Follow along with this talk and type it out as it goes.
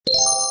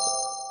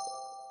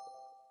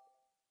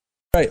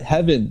All right,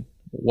 Heaven,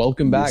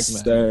 welcome back, Yes,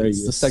 man. sir.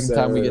 It's the Yes, second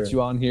time we get sir. you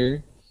on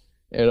here.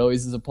 It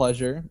always is a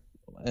pleasure.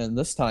 And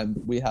this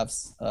time we have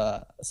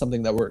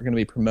something that we're going to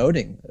be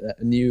promoting,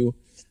 a new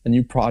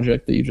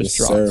project that you just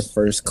Yes, sir. dropped.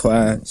 First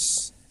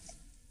class.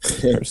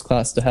 First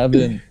class to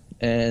Heaven,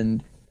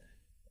 and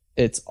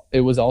it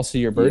was also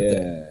your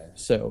birthday. Yeah.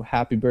 So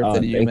happy birthday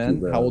to you, Thank you,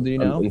 man. How bro. old are you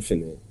I'm now?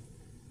 infinite.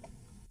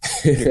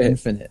 You're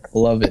infinite.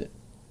 Love it.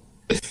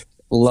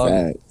 Love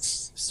it.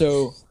 Facts.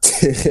 So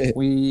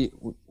we're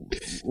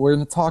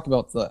going to talk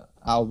about the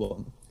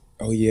album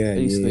Oh yeah,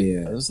 basically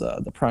yeah, yeah. as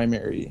the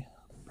primary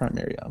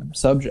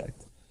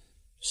subject.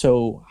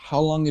 So how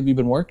long have you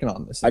been working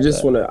on this? I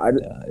just wanna I,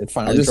 It I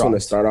finally just wanna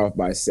dropped. start off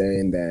by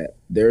saying that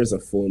there's a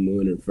full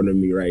moon in front of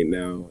me right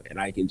now, and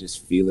I can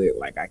just feel it.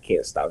 Like I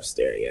can't stop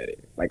staring at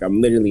it. Like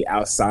I'm literally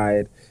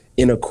outside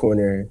in a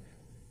corner,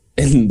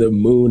 and the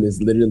moon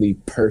is literally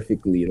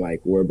perfectly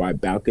like where my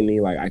balcony.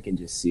 Like I can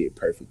just see it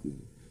perfectly.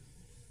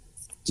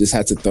 Just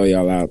had to throw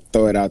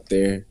it out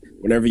there.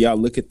 Whenever y'all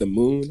look at the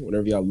moon,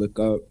 whenever y'all look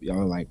up, y'all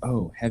are like,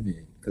 oh,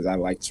 heaven. Because I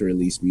like to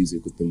release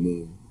music with the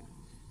moon.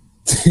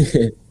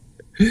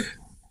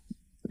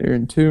 You're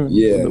in tune with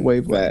Yeah, the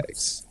wavelengths.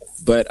 facts.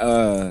 But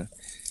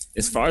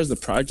as far as the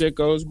project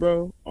goes,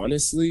 bro,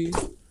 honestly,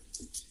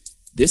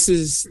 this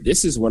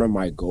is one of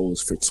my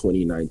goals for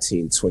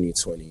 2019,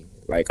 2020.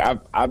 Like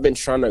I've been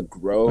trying to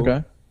grow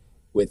Okay.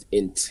 with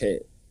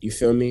intent. You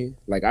feel me?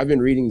 Like I've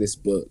been reading this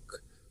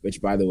book,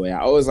 which by the way, I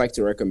always like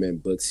to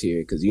recommend books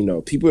here because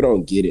people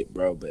don't get it,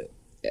 bro. But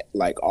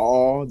like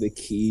all the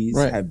keys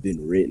Right. have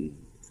been written.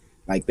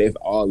 Like they've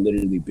all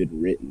literally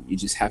been written. You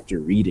just have to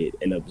read it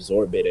and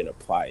absorb it and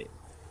apply it.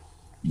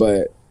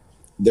 But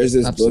there's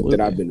this book that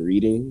I've Absolutely. been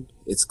reading.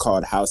 It's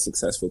called How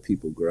Successful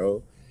People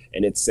Grow,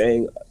 and it's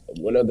saying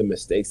one of the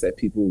mistakes that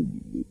people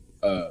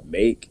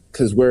make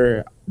because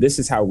this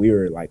is how we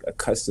were like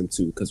accustomed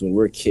to because when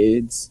we're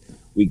kids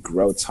we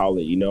grow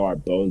taller, our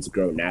bones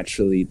grow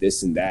naturally,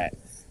 this and that,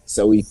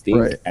 so we think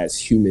Right. as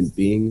human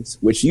beings,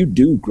 which you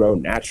do grow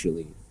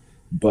naturally,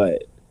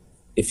 but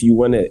if you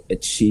want to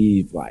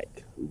achieve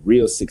like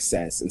real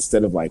success,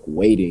 instead of like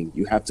waiting,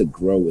 you have to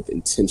grow with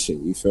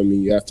intention. You feel me?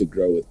 You have to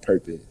grow with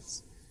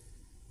purpose.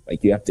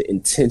 Like you have to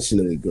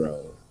intentionally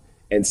grow.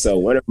 And so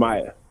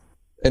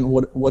And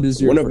what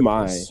is your one of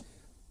my purpose?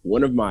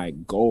 one of my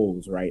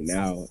goals right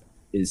now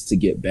is to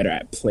get better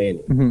at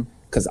planning. Mm-hmm.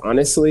 Because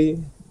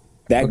honestly,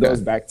 that Okay.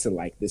 goes back to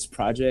like this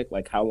project,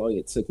 like how long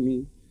it took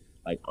me.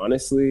 Like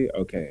honestly,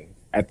 okay,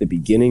 at the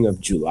beginning of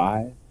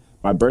July,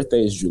 my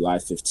birthday is July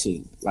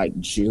 15th. Like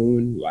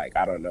June, like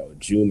I don't know,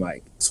 June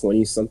like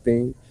 20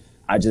 something.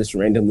 I just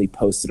randomly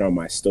posted on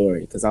my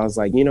story because I was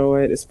like, you know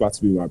what? It's about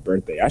to be my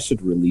birthday. I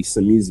should release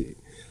some music.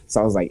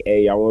 So I was like,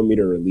 hey, y'all want me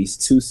to release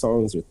 2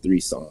 songs or 3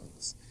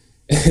 songs?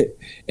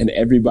 And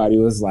everybody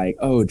was like,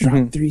 oh,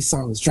 drop 3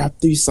 songs, drop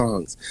 3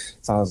 songs.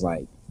 So I was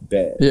like,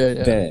 bet, Yeah,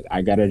 yeah. bet,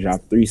 I gotta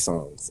drop 3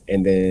 songs.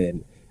 And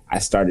then I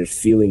started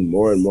feeling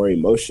more and more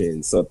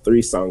emotion. So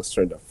 3 songs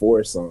turned to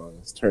 4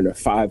 songs, turned to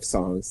 5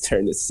 songs,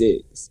 turned to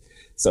 6.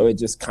 So it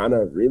just kind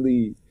of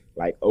really,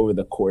 like over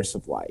the course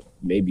of like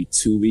maybe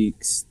 2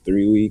 weeks,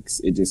 3 weeks,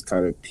 it just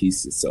kind of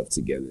pieced itself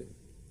together.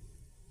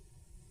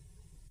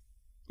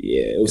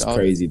 Yeah, it was Got it.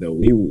 crazy though.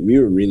 We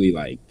were really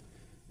like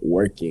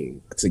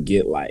working to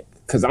get like,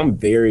 cause I'm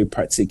very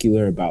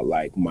particular about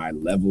like my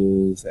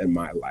levels and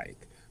my like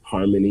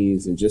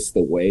harmonies and just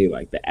the way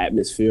like the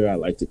atmosphere I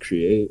like to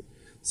create.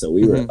 So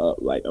we were Mm-hmm. up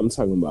like, I'm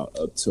talking about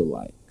up till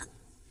like,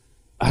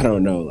 I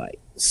don't know, like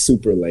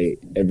super late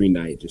every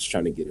night just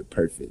trying to get it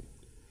perfect.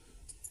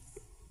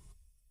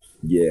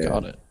 Yeah.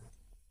 Got it.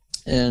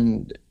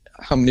 And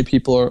how many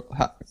do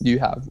you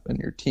have in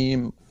your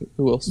team?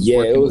 Who else is Yeah,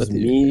 it working was with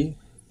you? me.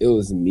 It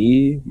was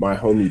me, my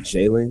homie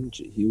Jalen.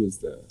 He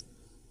was I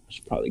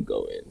should probably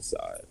go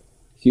inside.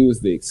 He was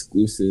the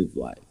exclusive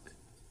like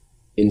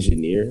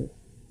engineer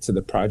to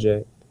the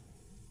project.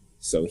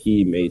 So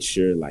he made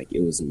sure like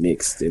it was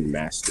mixed and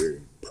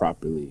mastered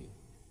properly.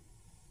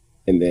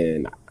 And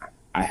then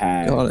I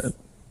Got have it.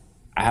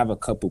 I have a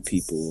couple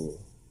people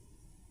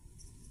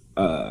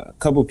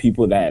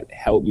that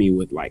helped me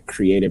with like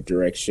creative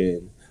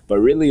direction, but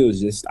really it was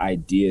just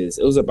ideas.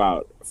 It was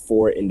about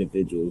 4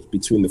 individuals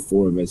between the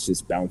 4 of us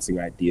just bouncing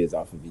ideas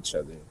off of each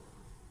other.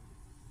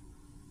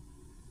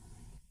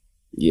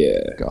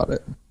 Yeah. Got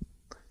it.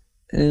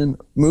 And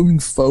moving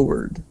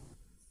forward,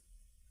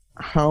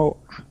 how?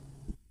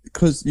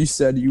 Because you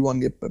said you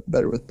want to get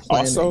better with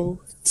planning.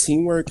 Also,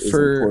 teamwork is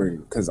For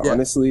important because yeah,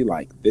 honestly,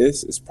 like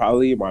this is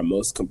probably my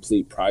most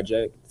complete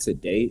project to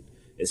date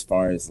as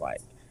far as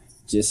like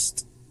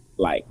just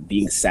like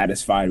being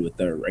satisfied with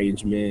the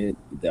arrangement,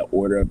 the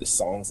order of the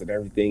songs and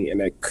everything.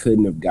 And I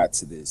couldn't have got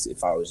to this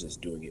if I was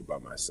just doing it by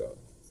myself.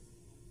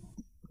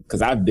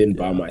 Because I've been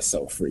by yeah,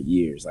 myself for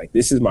years. Like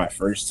this is my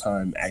first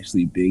time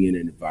actually being in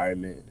an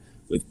environment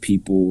with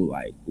people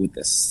like with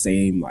the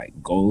same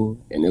like goal,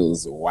 and it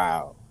was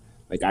wow.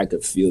 Like I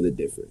could feel the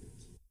difference.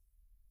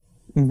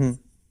 hmm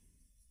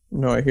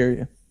No, I hear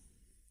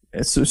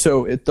you.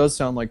 So it does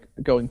sound like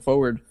going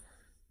forward,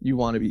 you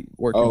want to be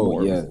working Oh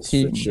more with a yes,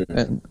 for team, sure.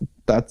 and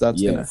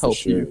that's Yeah, gonna for help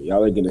sure. you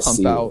Y'all are gonna pump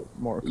see it. out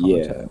more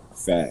Yeah, content.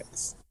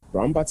 facts.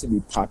 Bro, I'm about to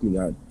be popping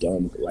out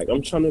dumb. Like,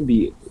 I'm trying to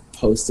be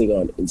posting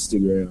on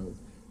Instagram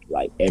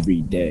like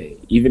every day,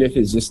 even if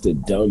it's just a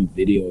dumb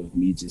video of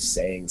me just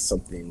saying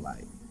something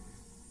like,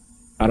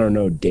 I don't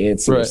know,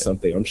 dancing or Right.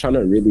 something. I'm trying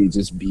to really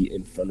just be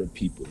in front of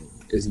people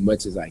as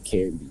much as I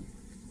can be,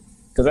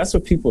 because that's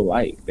what people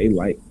like. They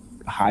like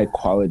high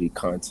quality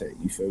content.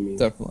 You feel me?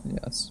 Definitely,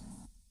 yes.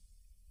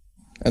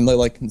 And they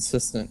like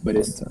consistent But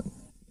it's content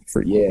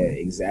yeah,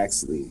 frequently.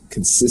 exactly.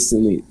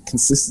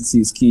 Consistency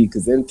is key,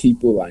 because then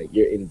people like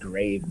you're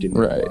engraved in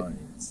their Right.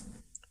 minds.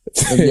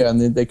 Yeah,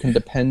 and they can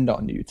depend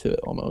on you to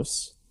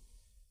almost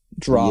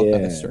drop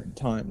at a Yeah, certain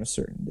time, a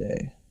certain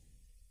day.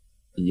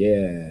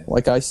 yeah.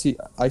 Like I see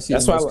the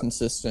That's why. most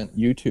consistent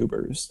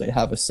YouTubers. They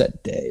have a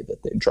set day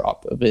that they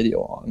drop a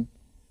video on.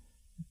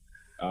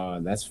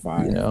 That's You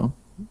fire. know,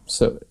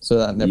 so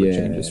that never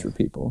changes Yeah, for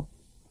people.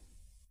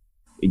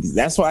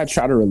 that's why I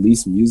try to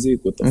release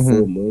music with the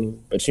full Mm-hmm.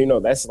 moon. But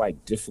that's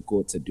like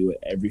difficult to do it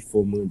every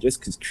full moon, just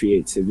because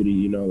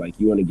creativity. Like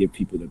you want to give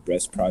people the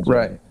best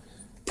Right.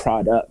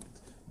 product.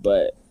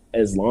 But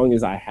as long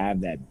as I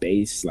have that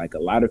base, like a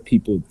lot of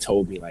people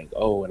told me, like,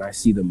 oh, when I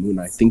see the moon,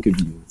 I think of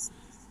you,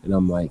 and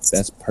I'm like,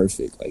 that's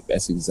perfect. Like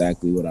that's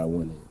exactly what I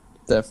wanted.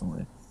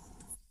 Definitely.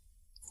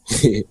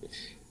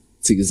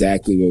 It's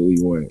exactly what we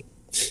want.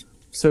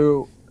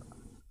 So,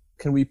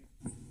 can we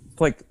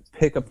like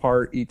pick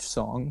apart each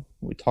song?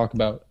 We talk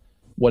about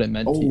what it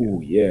meant to you,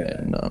 Oh yeah,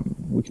 and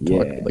we can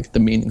talk yeah. like the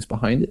meanings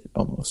behind it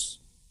almost.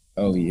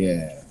 Oh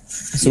yeah.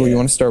 So, you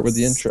want to start with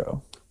the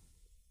intro?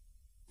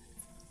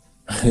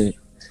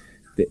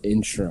 The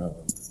intro.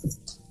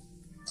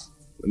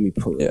 Let me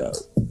pull it up.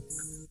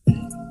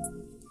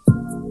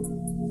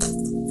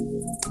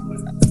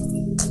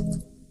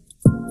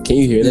 Can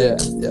you hear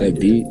that? Yeah, That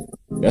beat?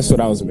 That's what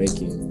I was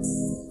making.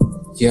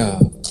 Yeah.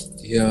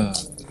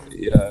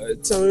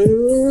 Tell me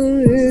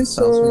it's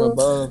Sounds from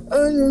above.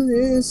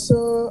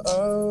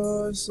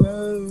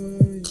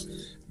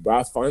 Bro,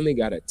 I finally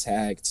got a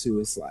tag too.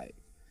 It's like,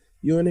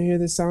 you want to hear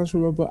the sounds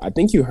from above? I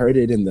think you heard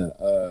it in the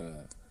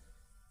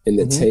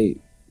Mm-hmm.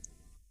 tape.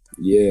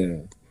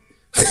 Yeah.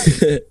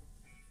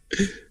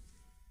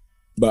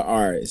 But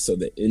all right, so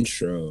the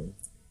intro.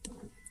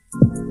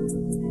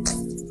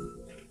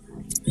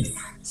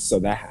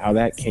 So how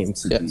that came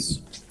to Yes.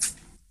 be.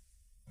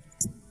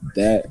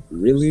 That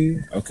really?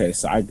 Okay,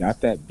 so I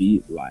got that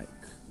beat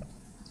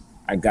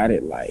I got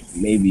it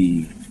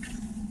maybe,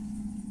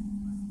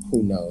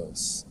 who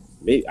knows?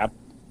 Maybe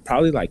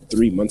probably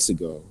 3 months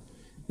ago.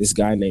 This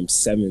guy named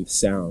Seventh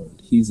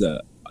Sound. He's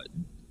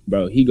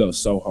bro, he goes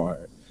so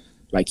hard.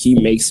 Like he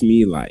makes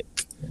me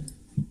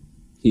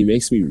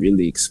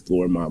really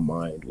explore my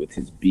mind with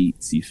his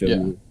beats. You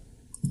feel me?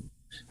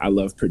 I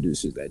love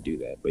producers that do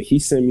that. But he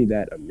sent me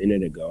that a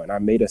minute ago, and I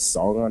made a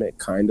song on it,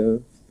 kind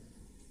of.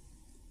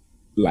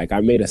 Like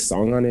I made a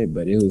song on it,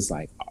 but it was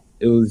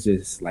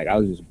just I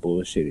was just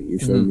bullshitting. You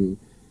feel me?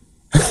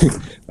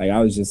 Like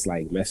I was just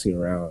messing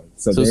around.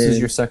 So this is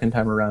your second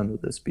time around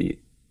with this beat.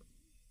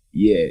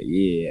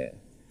 Yeah.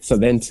 So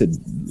then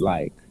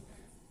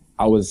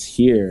I was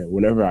here,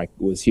 whenever I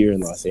was here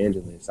in Los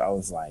Angeles, I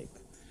was like,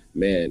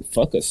 man,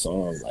 fuck a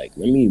song. Like,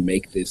 let me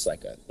make this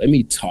let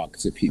me talk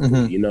to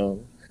people, you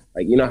know?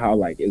 Like, you know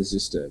how it's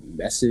just a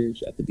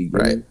message at the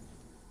beginning? Right.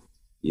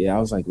 Yeah, I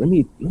was like, let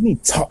me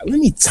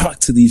talk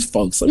to these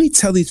folks. Let me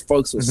tell these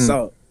folks what's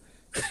up.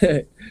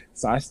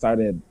 So I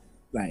started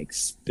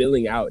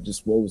spilling out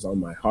just what was on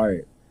my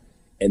heart.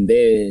 And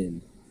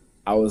then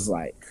I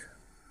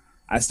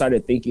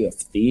started thinking of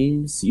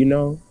themes, you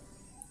know?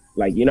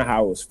 Like, you know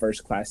how it was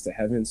first class to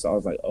heaven? So I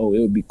was like, oh, it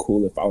would be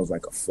cool if I was a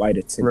flight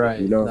attendant, Right.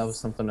 you know? That was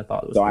something I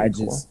thought was So cool.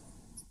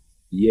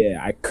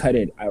 I cut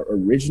it.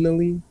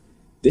 Originally,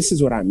 this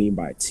is what I mean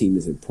by team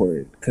is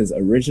important. Because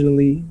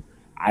originally,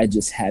 I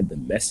just had the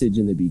message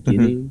in the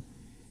beginning.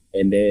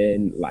 And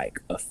then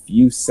a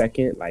few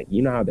second,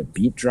 you know how the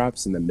beat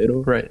drops in the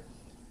middle? Right.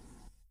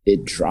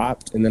 It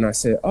dropped, and then I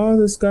said, oh,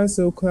 the sky's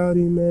so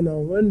cloudy, man. I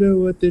wonder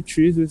what the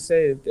trees would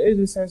say if they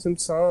just had some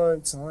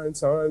time.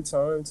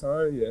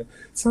 Yeah,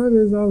 time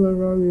is all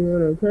around me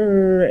when I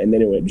pray. And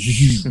then it went,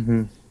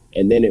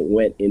 and then it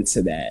went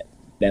into that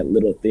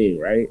little thing,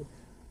 right?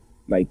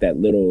 Like that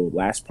little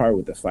last part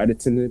with the flight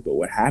attendant. But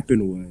what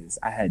happened was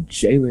I had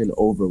Jalen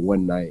over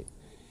one night,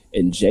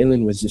 and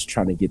Jalen was just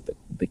trying to get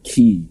the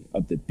key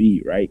of the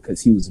beat, right?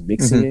 Because he was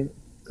mixing it,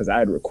 because I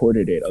had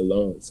recorded it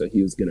alone, so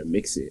he was going to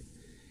mix it.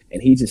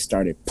 And he just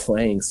started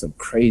playing some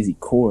crazy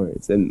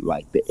chords, and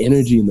the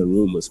energy in the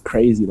room was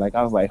crazy.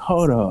 I was like,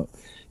 hold up.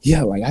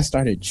 Yeah, I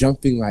started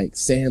jumping,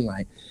 saying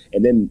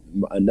and then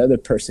another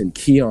person,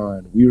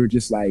 Keon, we were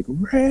just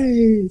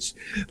rage,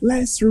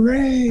 let's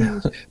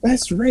rage,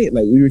 let's rage.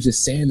 We were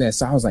just saying that.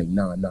 So I was like,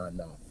 no.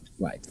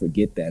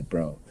 Forget that,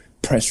 bro.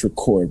 Press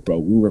record, bro.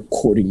 We're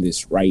recording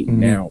this right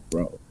now,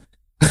 bro.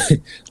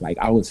 I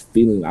was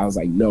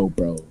like, no,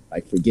 bro.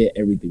 Forget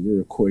everything. We're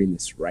recording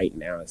this right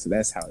now. So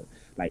that's how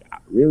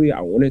really,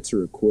 I wanted to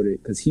record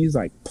it because he's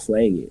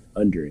playing it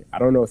under it. I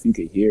don't know if you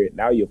can hear it.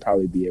 Now you'll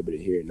probably be able to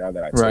hear it now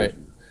that I told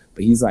you.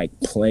 but he's like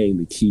playing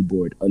the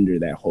keyboard under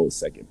that whole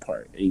second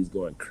part, and he's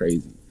going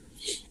crazy.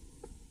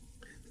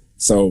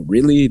 So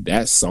really,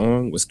 that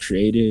song was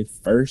created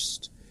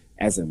first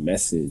as a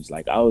message.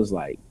 Like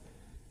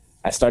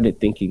I started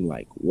thinking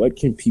like, what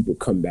can people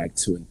come back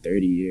to in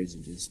 30 years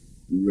and just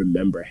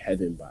remember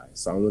heaven by?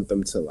 So I want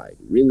them to like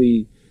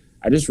really,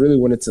 I just really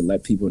wanted to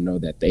let people know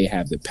that they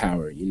have the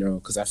power, you know,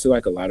 because I feel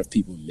like a lot of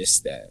people miss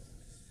that.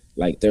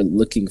 Like they're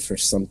looking for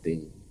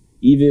something.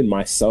 Even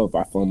myself,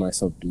 I find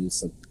myself doing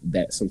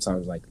that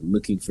sometimes, like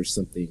looking for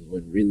something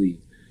when really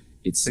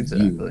it's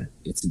you.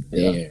 It's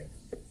there. Yeah.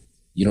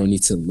 You don't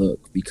need to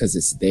look because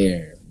it's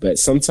there. But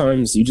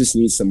sometimes you just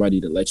need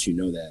somebody to let you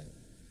know that.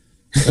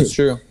 That's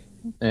true.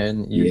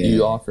 And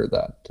you offer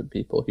that to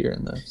people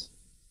hearing this.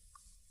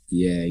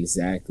 Yeah,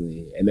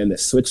 exactly. And then the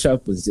switch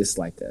up was just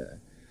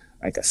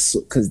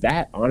because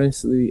that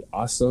honestly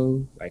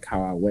also, like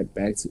how I went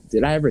back to,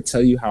 did I ever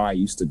tell you how I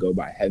used to go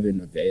by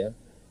Heavenaboveall?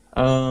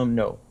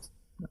 No.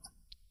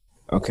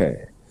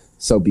 Okay.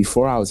 So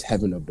before I was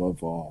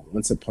Heavenaboveall,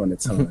 once upon a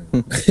time,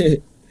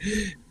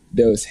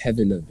 there was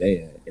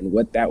Heavenaboveall. And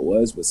what that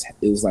was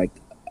it was like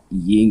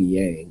yin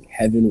yang.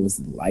 Heaven was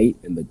the light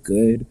and the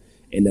good,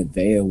 and the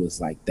veil was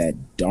like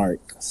that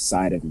dark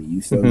side of me.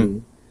 You feel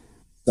me?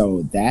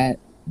 So that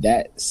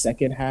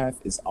second half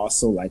is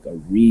also like a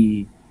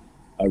bring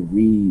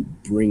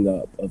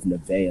up of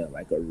Nevaeh,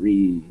 like a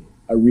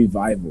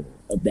revival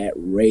of that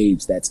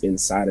rage that's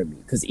inside of me.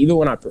 Because even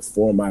when I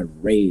perform, I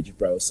rage,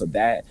 bro. So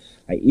that,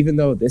 like, even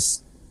though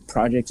this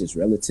project is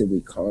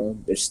relatively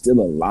calm, there's still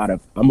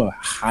I'm a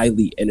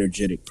highly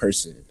energetic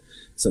person.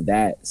 So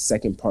that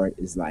second part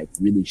is like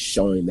really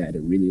showing that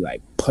and really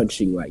like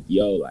punching, like,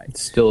 yo, like,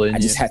 still in I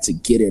just had to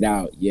get it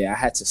out. Yeah, I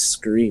had to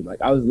scream.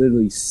 Like, I was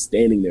literally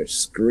standing there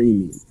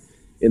screaming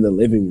in the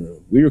living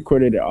room. We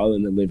recorded it all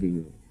in the living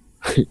room.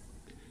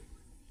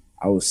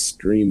 I was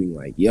screaming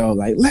like, yo,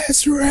 like,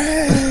 let's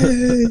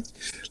rage,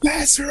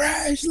 let's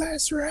rage,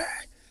 let's rage.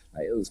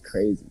 Like, it was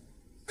crazy.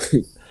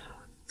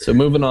 So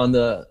moving on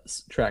to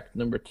track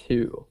number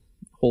 2,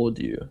 Hold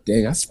You.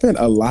 Dang, I spent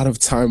a lot of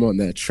time on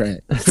that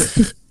track.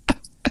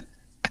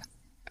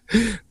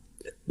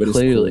 But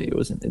clearly,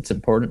 cool. It's an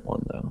important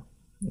one, though.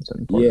 It's an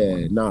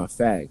important one.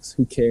 Facts.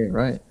 Who cares?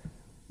 Right.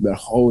 But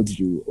Hold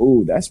You,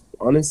 oh, that's,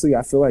 honestly,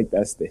 I feel like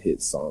that's the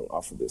hit song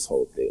off of this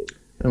whole thing.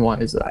 And why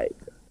is that? Like,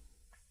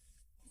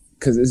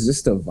 because it's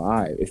just a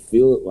vibe. It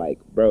feels like,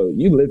 bro,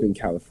 you live in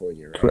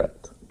California, right?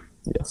 Correct.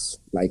 Yes.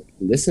 Like,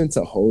 listen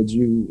to Hold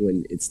You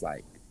when it's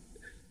like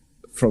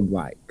from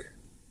like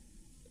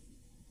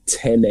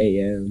 10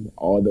 a.m.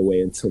 all the way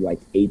until like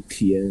 8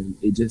 p.m.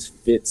 It just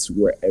fits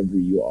wherever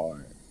you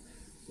are.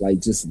 Like,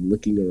 just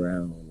looking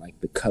around, like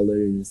the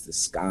colors, the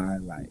sky,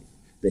 like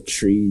the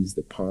trees,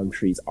 the palm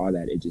trees, all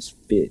that, it just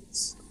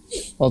fits.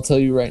 I'll tell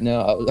you right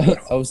now,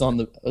 I was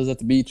at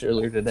the beach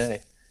earlier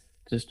today.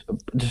 Just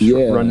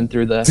running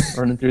through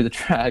the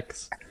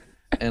tracks,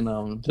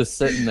 and just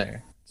sitting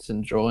there, just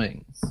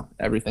enjoying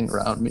everything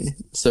around me.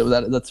 So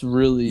that's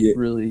really,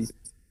 really,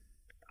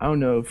 I don't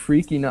know,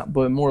 freaky, not,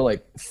 but more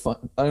like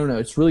fun. I don't know.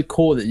 It's really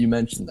cool that you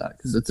mentioned that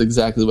because that's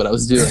exactly what I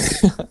was doing,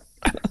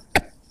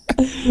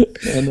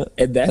 and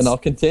I'll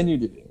continue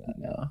to do that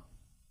now.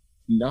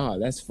 Nah,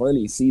 that's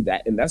funny. See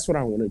that, and that's what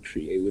I want to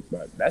create with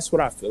that's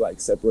what I feel like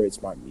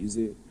separates my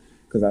music,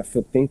 because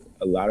think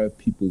a lot of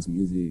people's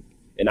music.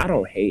 And I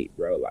don't hate,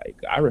 bro. Like,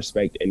 I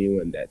respect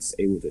anyone that's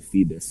able to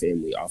feed their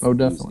family off of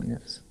definitely,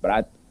 music. Yes.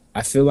 But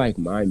I feel like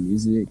my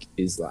music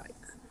is, like,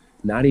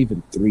 not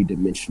even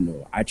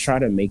 3-dimensional. I try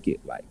to make it,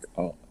 like,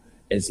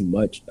 as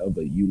much of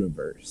a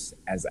universe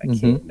as I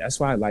can. That's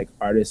why I like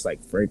artists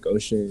like Frank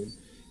Ocean,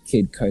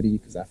 Kid Cudi,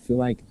 because I feel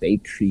like they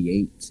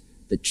create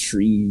the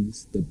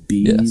trees, the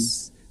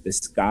bees, the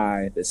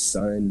sky, the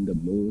sun, the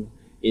moon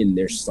in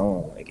their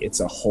song. Like, it's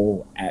a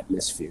whole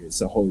atmosphere. It's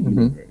a whole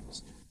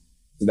universe.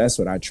 So that's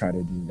what I try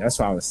to do. That's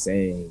why I was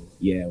saying,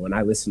 when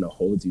I listen to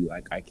Hold You,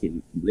 like, I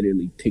can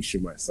literally picture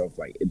myself,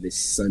 like, in this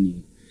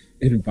sunny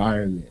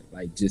environment,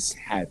 like, just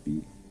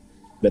happy.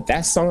 But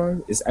that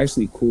song is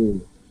actually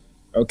cool.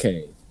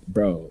 Okay,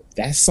 bro,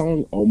 that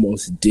song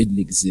almost didn't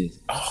exist.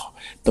 Oh,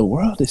 the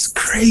world is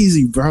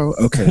crazy, bro.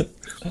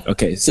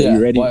 Okay, so you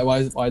ready? Why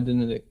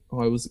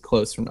was it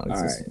close from not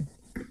existing?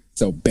 Right.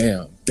 So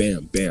bam,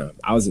 bam, bam.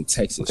 I was in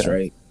Texas,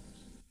 right?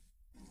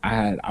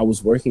 I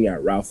was working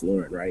at Ralph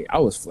Lauren, right? I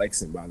was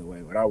flexing, by the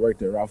way, when I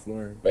worked at Ralph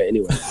Lauren. But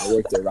anyway, I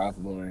worked at Ralph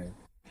Lauren.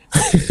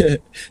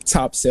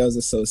 Top sales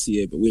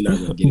associate, but we're not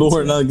going to get into that.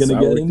 We're not going to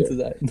get into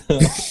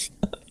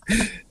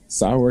that.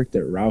 So I worked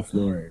at Ralph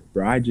Lauren.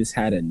 Bro, I just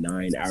had a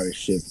 9-hour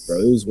shift, bro.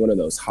 It was one of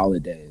those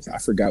holidays. I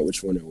forgot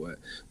which one it was.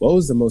 What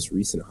was the most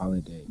recent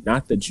holiday?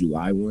 Not the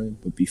July one,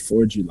 but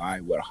before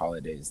July, what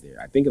holiday is there?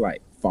 I think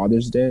like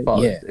Father's Day.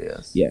 Father's Day,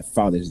 yes. Yeah,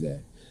 Father's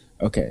Day.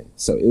 Okay,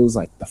 so it was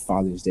like the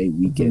Father's Day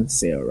weekend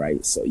sale,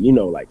 right? So, you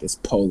know, like, it's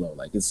polo,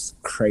 like, it's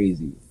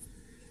crazy,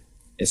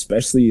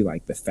 especially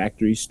like the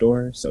factory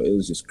store. So it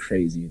was just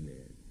crazy in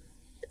there.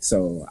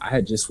 So I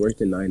had just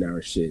worked a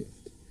 9-hour shift,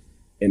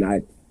 and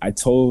I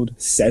told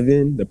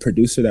Seven, the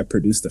producer that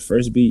produced the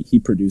first beat, he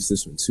produced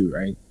this one too,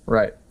 right?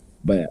 Right.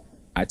 But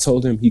I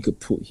told him he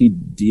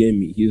DM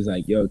me. He was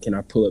like, yo, can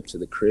I pull up to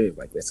the crib?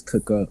 Like, let's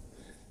cook up.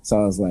 So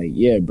I was like,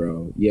 yeah,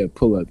 bro. Yeah,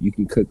 pull up. You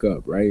can cook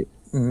up, right?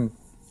 Mm-hmm.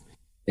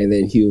 And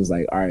then he was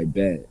like, all right,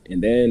 bet.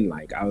 And then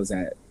like I was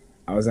at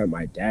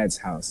my dad's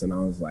house and I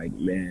was like,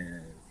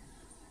 man,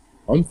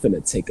 I'm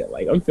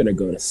finna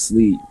go to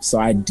sleep. So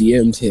I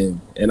DM'd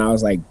him and I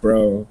was like,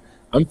 bro,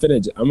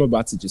 I'm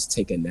about to just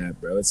take a nap,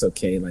 bro. It's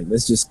okay. Like,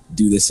 let's just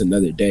do this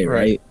another day,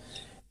 right?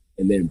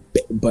 And then,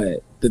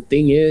 but the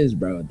thing is,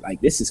 bro, like,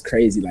 this is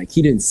crazy. Like,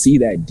 he didn't see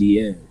that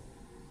DM.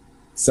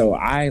 So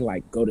I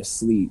like go to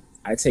sleep.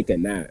 I take a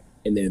nap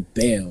and then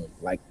bam,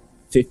 like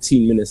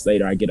 15 minutes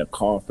later, I get a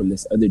call from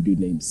this other dude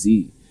named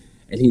Z.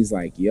 And he's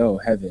like, yo,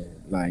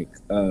 Heaven, like,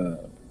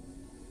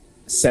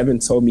 Seven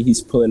told me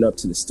he's pulling up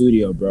to the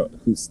studio, bro.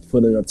 Who's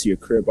pulling up to your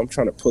crib? I'm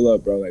trying to pull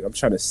up, bro. Like, I'm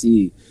trying to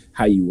see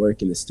how you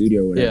work in the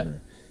studio or whatever. Yeah.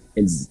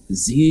 And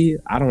Z,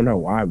 I don't know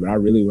why, but I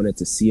really wanted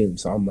to see him.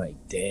 So I'm like,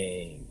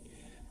 dang.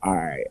 All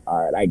right.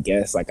 I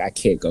guess like I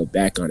can't go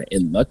back on it.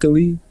 And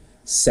luckily,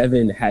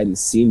 Seven hadn't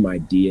seen my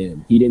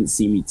DM. He didn't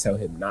see me tell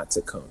him not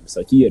to come.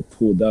 So he had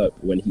pulled up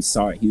when he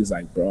saw it. He was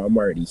like, bro, I'm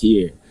already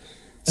here.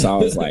 So I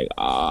was like,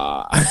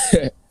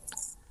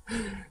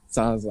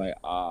 So I was like,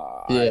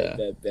 yeah.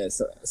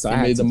 So I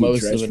had to get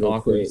dressed of an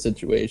awkward quick.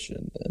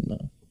 Situation.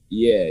 And,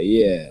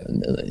 yeah.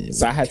 And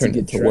so I had to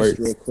get dressed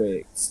real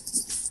quick.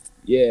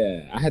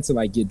 Yeah, I had to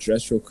like get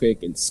dressed real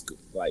quick and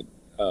like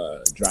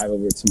drive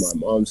over to my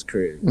mom's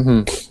crib.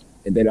 Mm-hmm.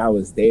 And then I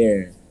was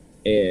there,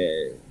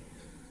 and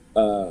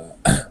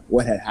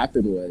what had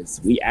happened was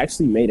we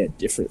actually made a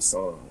different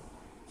song.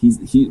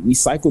 We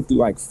cycled through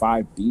like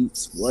 5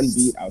 beats. One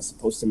beat I was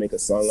supposed to make a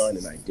song on,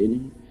 and I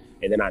didn't.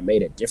 And then I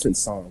made a different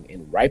song.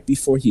 And right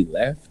before he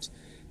left,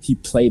 he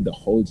played the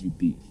Hold You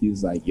beat. He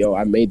was like, yo,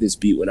 I made this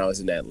beat when I was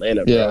in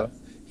Atlanta, bro. Yeah.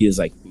 He was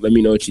like, let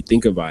me know what you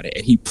think about it.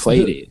 And he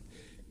played it.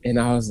 And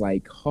I was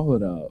like,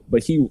 hold up.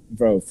 But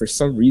for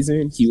some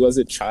reason, he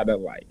wasn't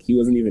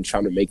even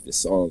trying to make the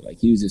song. Like,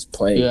 he was just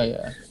playing.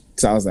 Yeah.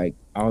 So I was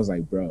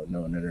like, bro,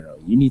 no.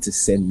 You need to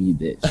send me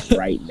this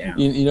right now.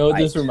 You know what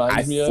this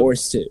reminds me of? I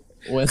forced it.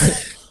 When,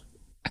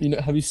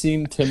 have you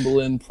seen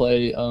Timbaland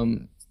play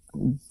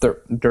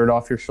Dirt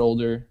Off Your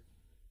Shoulder?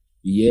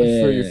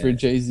 Yeah. For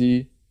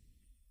Jay-Z.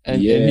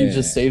 And he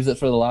just saves it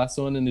for the last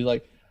one, and he's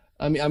like,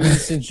 I mean,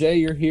 since Jay,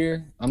 you're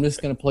here, I'm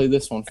just gonna play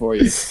this one for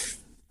you.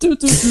 Do,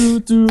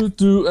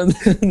 and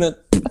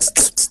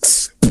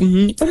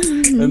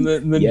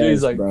then yes,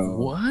 Jay's like, bro.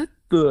 What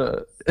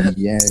the?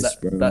 Yes,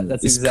 bro.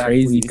 That's it's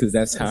exactly crazy because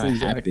that's how it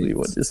happened.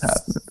 What just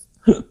happened?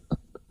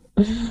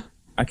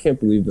 I can't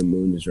believe the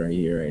moon is right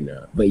here right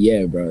now. But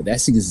yeah, bro,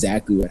 that's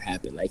exactly what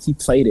happened. Like, he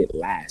played it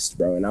last,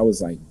 bro, and I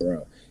was like,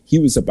 bro, he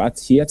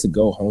had to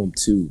go home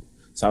too.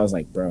 So I was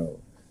like,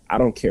 bro, I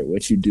don't care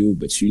what you do,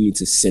 but you need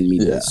to send me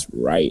this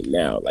right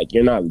now. Like,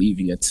 you're not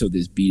leaving until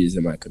this beat is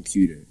in my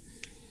computer.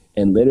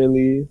 And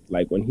literally,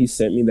 like, when he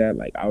sent me that,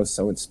 like, I was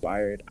so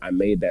inspired. I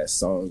made that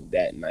song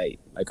that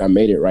night. Like, I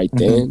made it right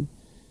then.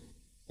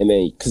 And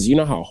then, because you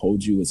know how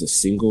Hold You was a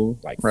single,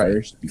 like,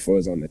 first, before it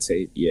was on the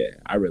tape? Yeah,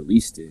 I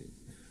released it.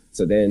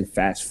 So then,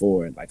 fast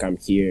forward, like, I'm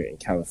here in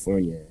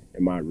California,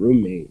 and my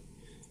roommate,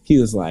 he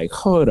was like,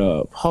 hold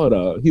up.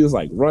 He was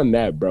like, run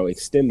that, bro.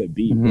 Extend the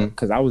beat, bro.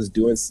 Because I was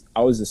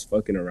just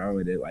fucking around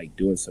with it, like,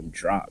 doing some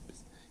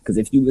drops. Because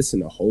if you listen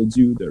to Hold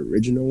You, the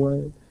original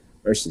one,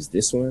 versus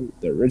this one,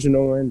 the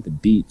original one, the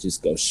beat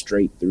just goes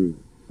straight through.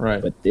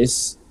 Right. But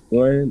this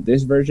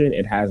version,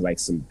 it has like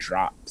some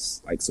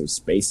drops, like some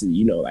spaces,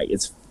 you know, like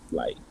it's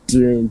like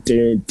dun,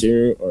 dun,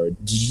 dun, or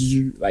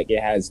like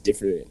it has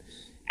different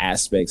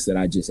aspects that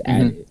I just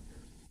added.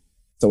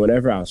 So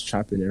whenever I was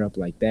chopping it up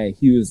like that,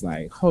 he was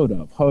like, hold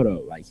up.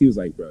 Like, he was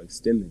like, bro,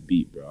 extend the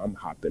beat, bro. I'm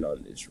hopping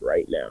on this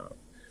right now.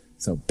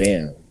 So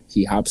bam,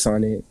 he hops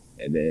on it,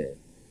 and then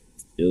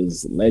it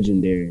was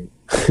legendary.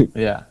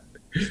 Yeah.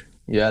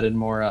 You added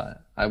more,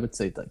 I would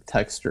say, like,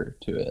 texture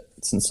to it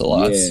since the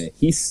last. Yeah,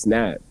 he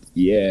snapped.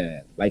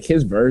 Yeah, like,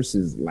 his verse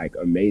is like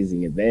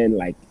amazing, and then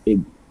like it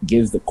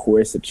gives the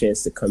chorus a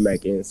chance to come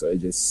back in, so it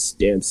just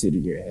stamps it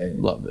in your head.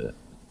 Love it.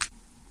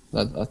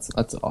 That's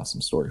an awesome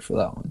story for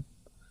that one.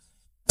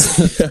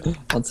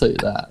 I'll tell you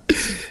that.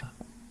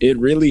 It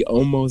really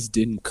almost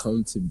didn't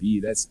come to be.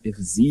 That's if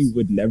Z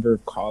would never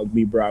have called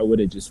me, bro, I would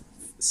have just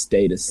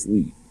stayed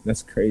asleep.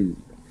 That's crazy.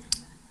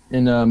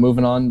 And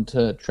moving on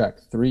to track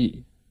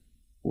 3.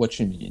 What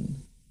You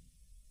Mean?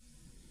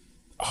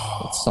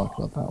 Let's talk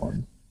about that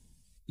one.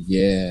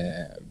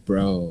 Yeah,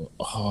 bro.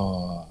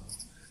 Oh,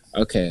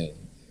 okay.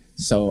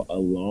 So a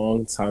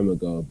long time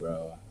ago,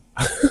 bro.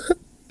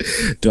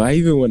 Do I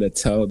even want to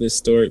tell this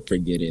story?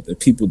 Forget it. The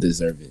people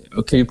deserve it.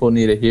 Okay. People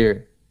need to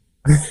hear.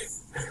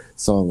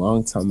 So a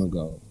long time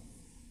ago,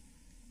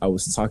 I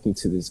was talking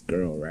to this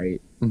girl,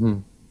 right?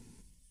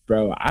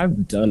 Bro,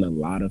 I've done a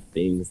lot of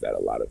things that a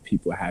lot of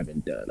people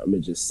haven't done. I'm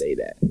going to just say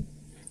that.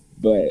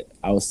 But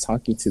I was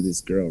talking to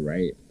this girl,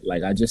 right?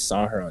 Like, I just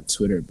saw her on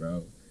Twitter,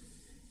 bro.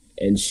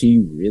 And she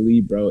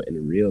really, bro,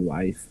 in real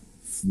life,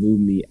 flew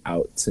me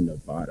out to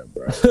Nevada,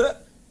 bro.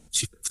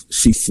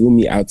 she flew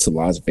me out to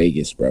Las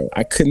Vegas, bro.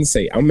 I couldn't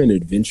say, I'm an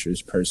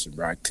adventurous person,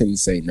 bro. I couldn't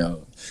say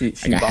no. She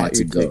like, bought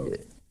your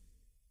ticket.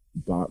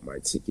 Bought my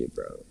ticket,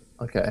 bro.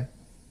 Okay.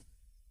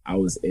 I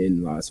was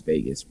in Las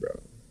Vegas, bro.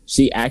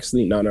 She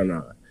actually,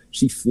 no.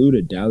 She flew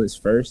to Dallas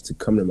first to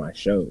come to my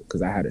show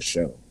because I had a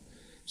show.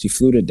 She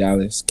flew to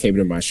Dallas, came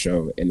to my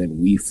show, and then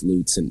we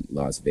flew to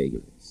Las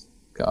Vegas.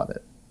 Got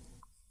it.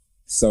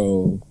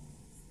 So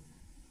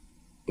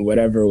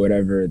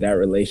whatever that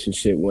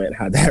relationship went,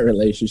 how that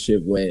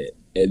relationship went.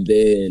 And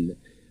then,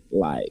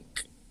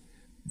 like,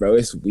 bro,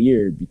 it's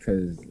weird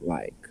because,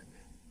 like,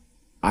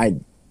 I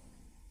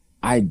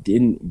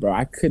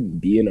couldn't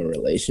be in a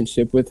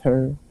relationship with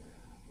her,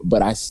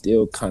 but I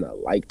still kind of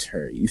liked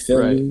her. You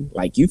feel me?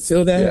 Like, you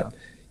feel that? Yeah.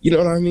 You know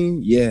what I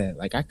mean? Yeah.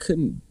 Like, I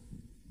couldn't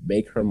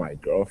make her my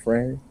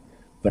girlfriend,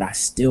 but I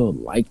still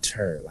liked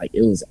her. Like,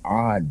 it was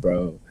odd,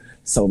 bro.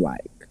 So,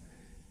 like,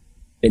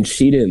 and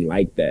she didn't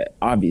like that,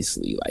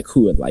 obviously. Like,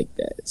 who would like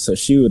that? So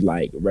she would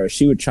like, bro,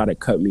 she would try to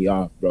cut me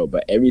off, bro.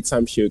 But every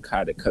time she would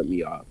try to cut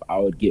me off, I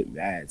would get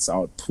mad. So I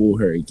would pull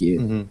her again.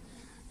 Mm-hmm.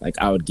 Like,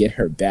 I would get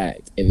her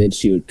back. And then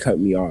she would cut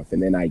me off.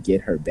 And then I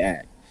get her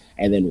back.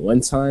 And then one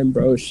time,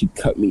 bro, she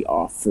cut me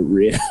off for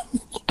real.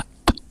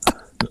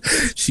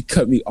 She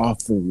cut me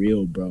off for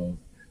real, bro.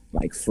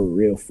 Like, for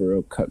real,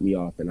 cut me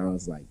off. And I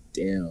was like,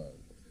 damn.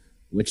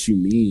 What you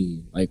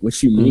mean? Like,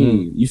 what you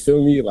mean? Mm-hmm. You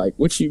feel me? Like,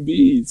 what you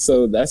mean?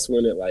 So that's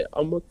when it like,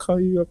 I'm gonna call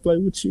you up like,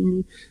 what you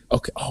mean?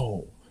 Okay.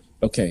 Oh,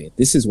 okay.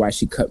 This is why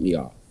she cut me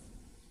off.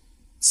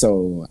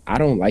 So I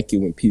don't like it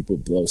when people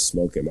blow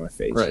smoke in my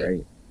face,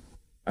 right?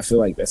 I feel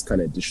like that's kind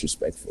of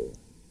disrespectful.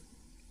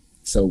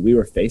 So we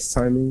were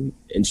FaceTiming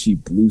and she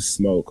blew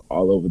smoke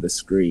all over the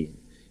screen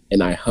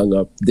and I hung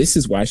up. This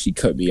is why she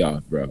cut me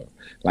off, bro.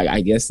 Like, I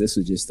guess this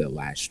was just the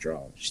last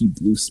straw. She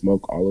blew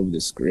smoke all over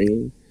the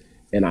screen.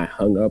 And I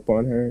hung up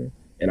on her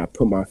and I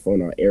put my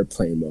phone on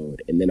airplane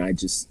mode. And then I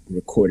just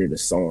recorded a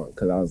song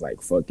because I was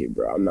like, fuck it,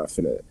 bro. I'm not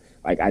finna,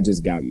 like, I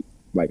just got,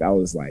 like, I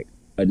was like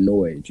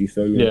annoyed. You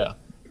feel me? Yeah.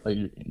 Like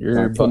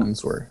your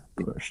buttons were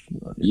pushed.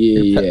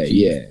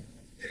 Yeah.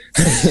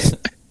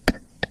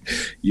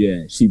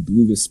 Yeah. She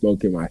blew the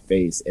smoke in my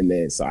face. And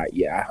then, so I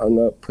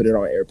hung up, put it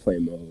on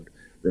airplane mode,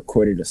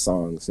 recorded a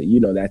song. So, you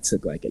know, that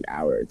took like an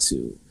hour or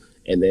two.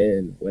 And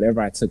then whenever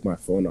I took my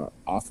phone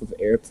off of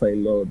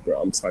airplane mode,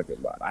 bro, I'm talking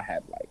about I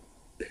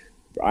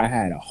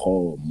had a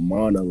whole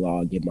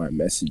monologue in my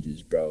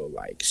messages, bro.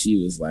 Like,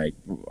 she was like,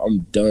 I'm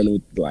done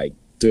with, like,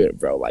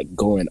 bro, like,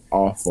 going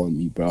off on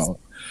me, bro.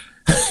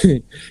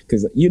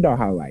 Because you know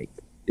how, like,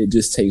 it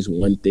just takes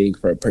one thing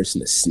for a person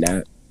to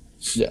snap?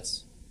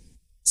 Yes.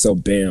 So,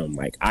 bam,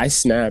 like, I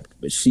snapped,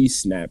 but she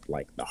snapped,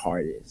 like, the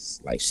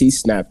hardest. Like, she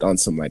snapped on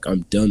some, like,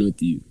 I'm done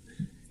with you.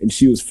 And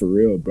she was for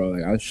real, bro.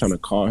 Like, I was trying to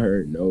call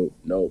her. Nope.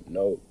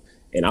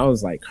 And I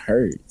was like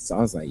hurt. So I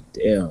was like,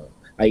 damn.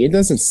 Like, it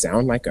doesn't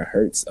sound like a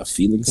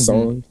feeling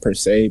song per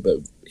se, but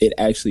it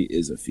actually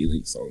is a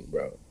feeling song,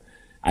 bro.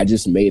 I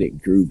just made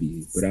it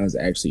groovy, but I was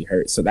actually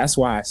hurt. So that's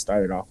why I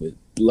started off with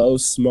blow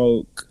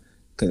smoke,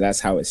 because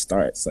that's how it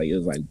starts. Like, it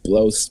was like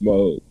blow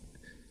smoke.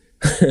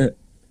 I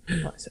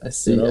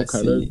see. And I'm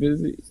kind of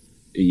busy.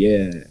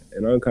 Yeah,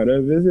 and I'm kind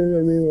of busy.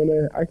 I mean,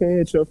 when I can't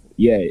hit your...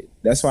 Yeah,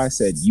 that's why I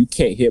said, you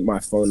can't hit my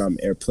phone. I'm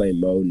airplane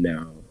mode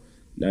now.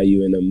 Now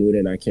you in the mood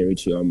and I can't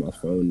reach you on my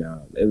phone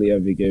now.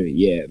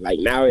 Yeah, like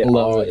now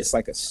it's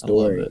like a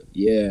story.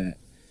 Yeah.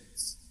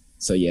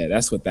 So yeah,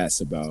 that's what that's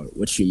about.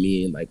 What you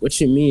mean? Like, what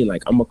you mean?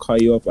 Like, I'm gonna call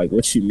you up. Like,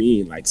 what you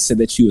mean? Like, said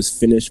that you was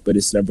finished, but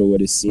it's never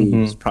what it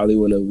seems. Probably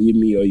wanna leave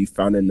me or you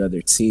found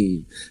another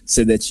team.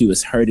 Said that you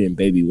was hurting,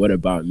 baby. What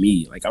about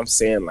me? Like, I'm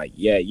saying, like,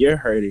 yeah, you're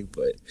hurting,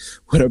 but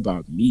what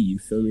about me? You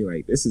feel me?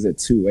 Like, this is a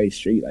two-way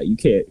street. Like, you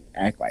can't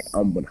act like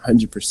I'm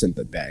 100%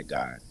 the bad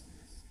guy.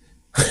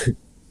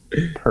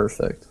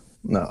 Perfect.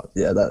 No,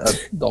 yeah,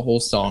 that the whole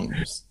song,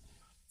 just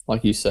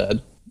like you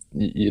said,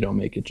 you don't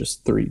make it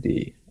just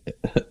 3D.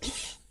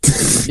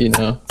 You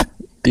know,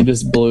 you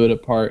just blew it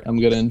apart. I'm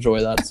gonna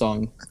enjoy that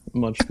song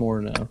much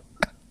more now.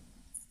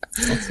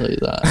 I'll tell you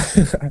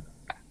that.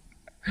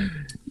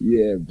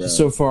 Yeah, bro.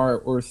 So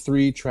far, we're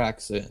 3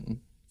 tracks in.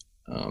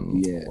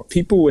 Yeah,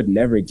 people would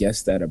never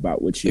guess that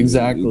about what you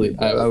exactly. Mean,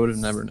 I would have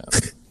never known.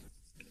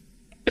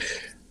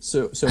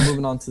 So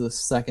moving on to the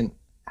second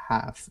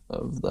half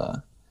of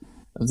the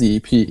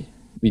EP,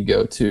 we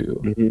go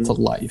to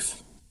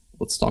Life.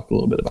 Let's talk a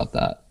little bit about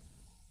that.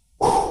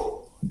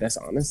 That's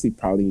honestly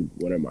probably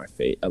one of my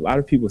favorite. A lot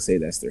of people say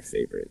that's their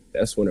favorite.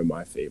 That's one of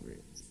my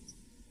favorites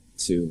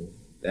too.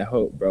 That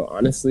whole, bro,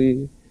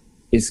 honestly,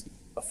 it's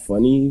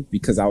funny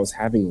because I was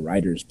having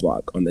writer's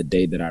block on the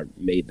day that I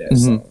made that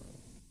song.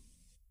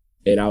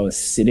 And I was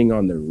sitting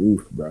on the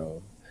roof,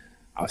 bro.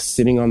 I was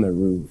sitting on the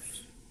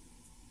roof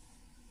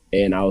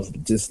and I was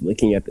just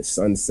looking at the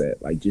sunset,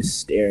 like just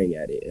staring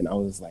at it. And I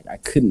was like, I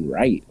couldn't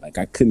write. I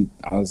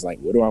was like,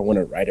 what do I want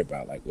to write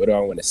about? Like, what do I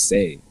want to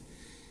say?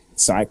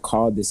 So I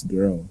called this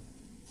girl.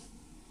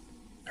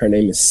 Her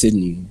name is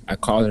Sydney. I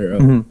called her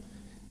up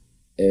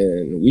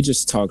and we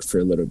just talked for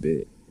a little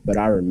bit. But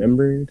I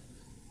remembered,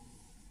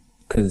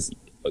 because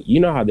you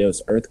know how there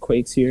was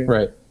earthquakes here?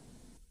 Right.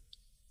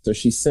 So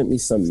she sent me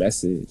some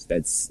message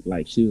that's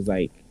like, she was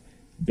like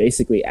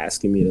basically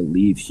asking me to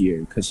leave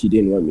here because she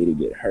didn't want me to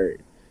get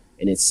hurt.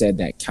 And it said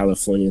that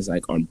California is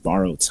like on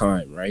borrowed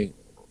time, right?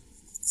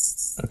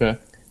 Okay.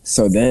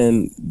 So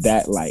then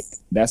that like,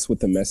 that's what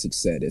the message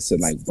said. It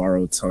said like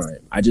borrowed time.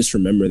 I just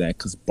remember that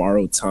because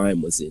borrowed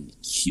time was in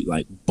cute,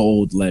 like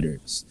bold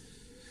letters.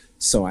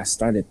 So I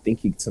started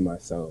thinking to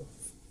myself,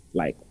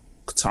 like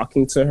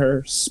talking to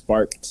her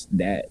sparked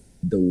that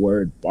the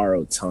word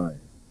borrowed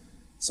time.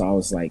 So I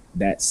was like,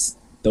 that's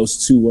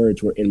those two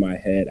words were in my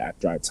head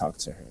after I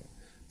talked to her.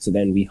 So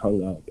then we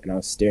hung up and I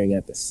was staring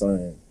at the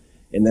sun.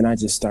 And then I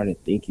just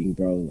started thinking,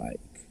 bro,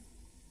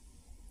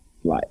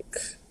 like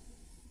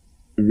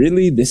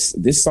really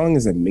this song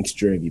is a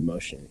mixture of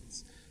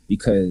emotions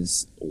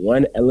because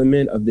one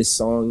element of this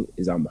song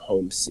is I'm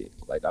homesick.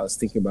 Like I was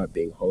thinking about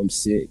being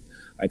homesick.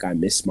 Like I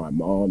miss my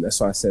mom. That's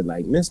why I said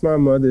like miss my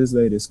mother's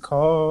latest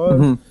call.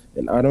 Mm-hmm.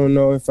 And I don't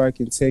know if I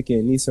can take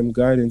it. Need some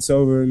guidance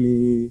over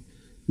me.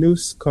 New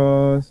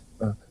cause,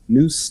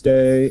 new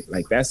stay.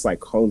 Like that's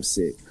like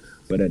homesick.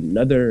 But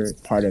another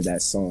part of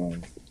that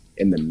song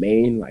and the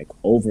main like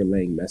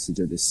overlaying message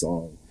of this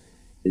song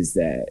is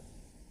that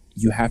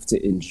you have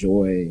to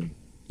enjoy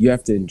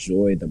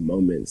the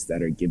moments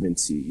that are given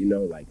to you, you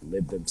know, like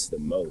live them to the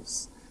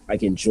most.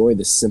 Like enjoy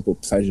the simple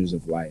pleasures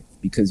of life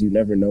because you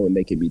never know when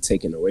they can be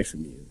taken away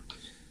from you.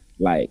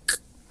 Like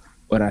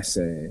what I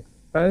say,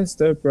 I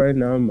step right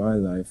now in my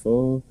life,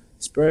 oh,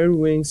 spread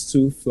wings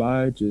to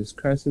fly, just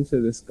crash into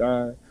the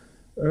sky.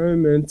 Our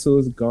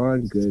mental's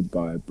gone,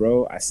 goodbye,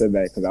 bro. I said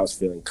that because I was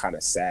feeling kind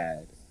of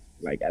sad,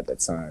 like at the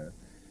time.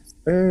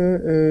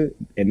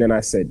 And then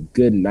I said,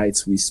 good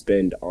nights we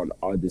spend on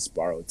all this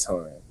borrowed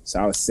time. So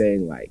I was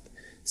saying, like,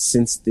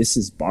 since this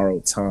is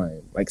borrowed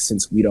time, like,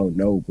 since we don't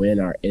know when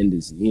our end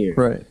is near,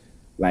 Right.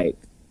 like,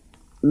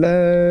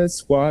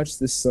 let's watch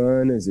the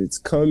sun as it's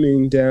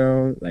coming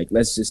down. Like,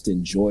 let's just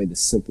enjoy the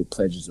simple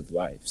pleasures of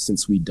life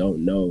since we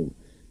don't know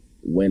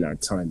when our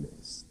time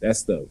is.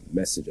 That's the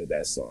message of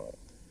that song.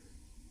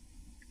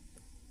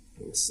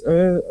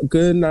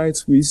 Good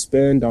nights we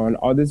spend on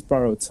all this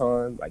borrowed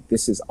time. Like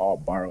this is all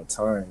borrowed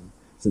time.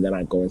 So then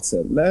I go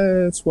into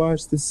let's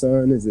watch the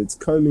sun as it's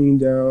coming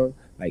down.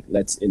 Like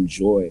let's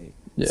enjoy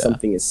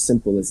something as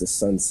simple as a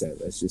sunset.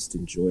 Let's just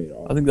enjoy it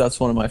all. I think that's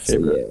one of my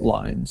favorite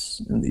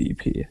lines in the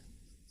EP.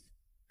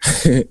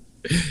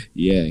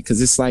 Yeah, because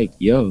it's like,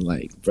 yo,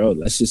 like, bro,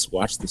 let's just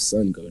watch the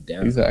sun go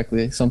down.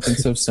 Exactly. Something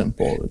so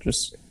simple. It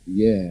just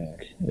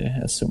it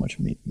has so much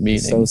meaning.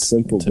 It's so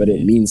simple, but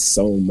it means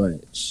so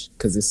much.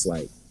 Because it's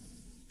like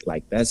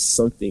that's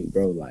something,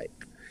 bro. Like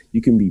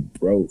you can be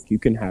broke, you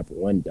can have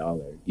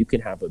 $1, you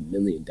can have $1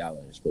 million,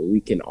 but we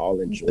can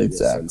all enjoy the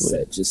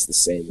sunset just the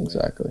same way.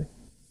 Exactly.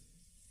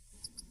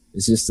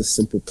 It's just a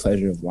simple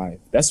pleasure of life.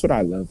 That's what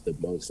I love the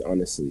most,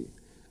 honestly.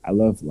 I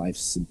love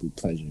life's simple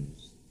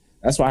pleasures.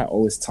 That's why I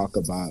always talk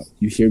about,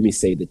 you hear me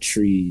say the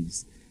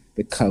trees,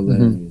 the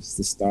colors,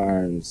 the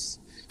stars,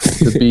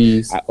 the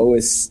bees. I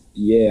always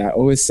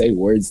say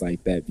words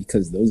like that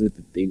because those are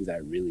the things I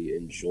really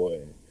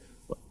enjoy,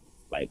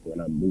 like when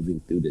I'm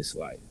moving through this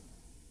life.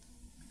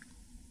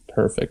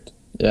 Perfect.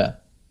 Yeah.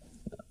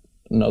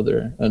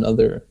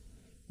 Another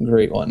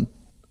great one.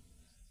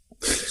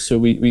 So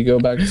we go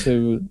back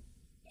to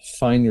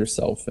Find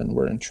Yourself and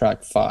we're in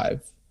track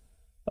 5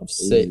 of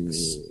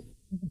 6.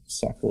 Let's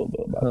talk a little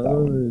bit about that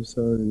one.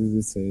 Song does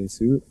it say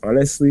too?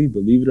 Honestly,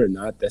 believe it or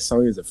not, that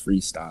song is a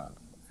freestyle.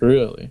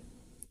 Really?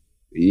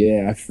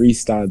 Yeah, I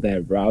freestyled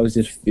that, bro. I was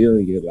just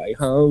feeling it. Like,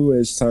 how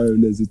much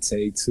time does it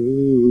take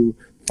to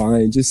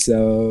find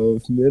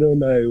yourself? Middle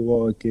night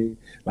walking.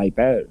 Like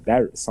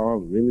that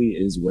song really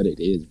is what it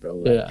is, bro.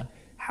 Like, yeah.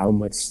 How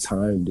much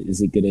time is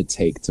it gonna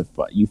take to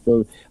find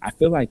you? I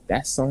feel like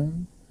that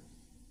song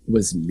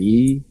was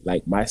me,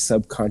 like my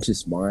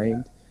subconscious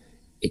mind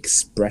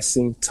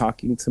expressing,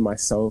 talking to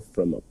myself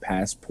from a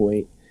past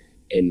point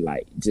and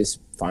like just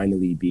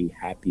finally being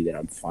happy that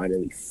I'm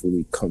finally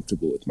fully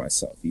comfortable with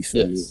myself. You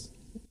feel me?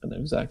 I know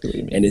exactly what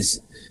you mean. And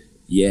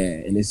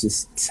it's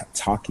just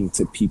talking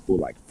to people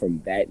like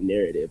from that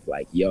narrative,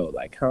 like, yo,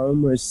 like how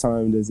much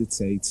time does it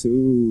take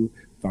to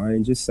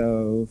find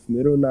yourself,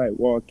 middle night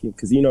walking?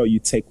 Because you know, you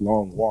take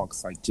long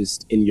walks like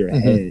just in your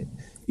head,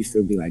 you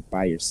feel me, like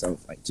by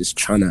yourself, like just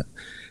trying to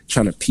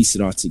piece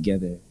it all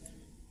together.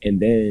 And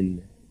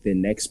then the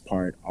next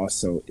part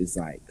also is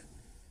like,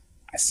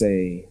 I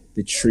say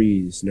the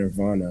trees,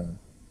 Nirvana,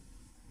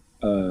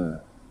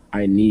 I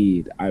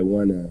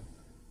wanna,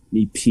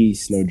 need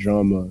peace, no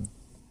drama.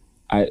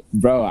 I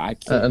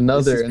can't.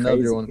 Another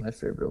one of my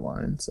favorite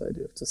lines, I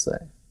do have to say.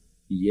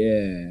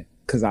 Yeah,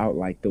 because I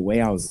like the way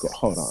I was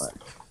hold on.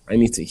 I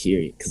need to hear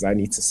it because I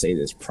need to say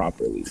this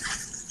properly.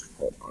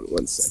 Hold on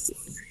 1 second.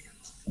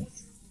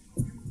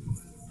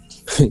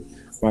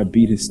 My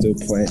beat is still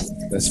playing.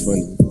 That's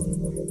funny.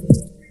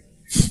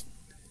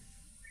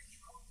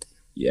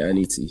 Yeah, I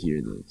need to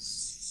hear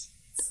this.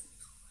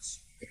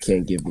 I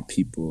can't give the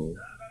people.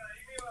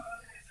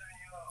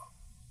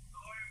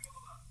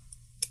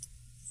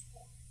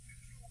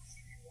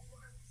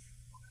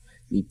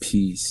 Need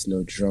peace,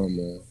 no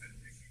drama.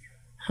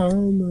 How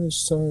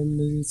much time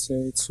does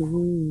it take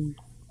to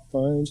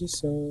find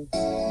yourself?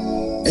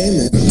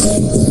 Amen.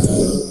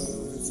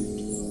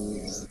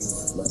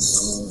 My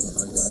soul,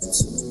 I got to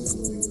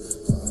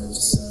find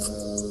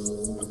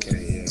yourself.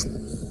 Okay, yeah.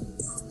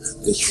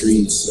 The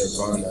trees,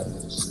 Nirvana.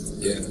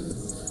 Yeah.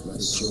 My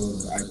soul,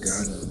 I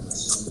gotta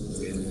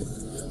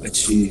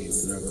achieve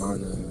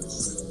Nirvana.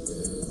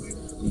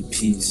 Need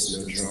peace,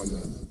 no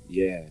drama.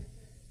 Yeah.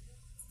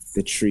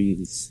 The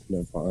trees,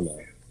 Nirvana.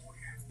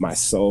 My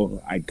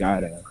soul, I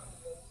gotta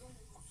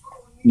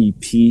need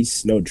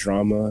peace, no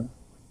drama,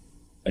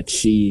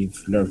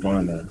 achieve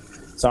Nirvana.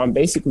 So I'm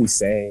basically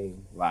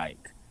saying,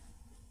 like,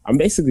 I'm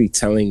basically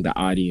telling the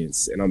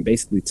audience and I'm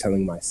basically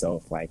telling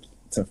myself, like,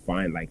 to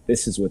find, like,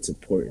 this is what's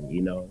important,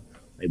 you know?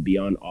 Like,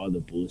 beyond all the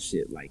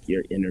bullshit, like,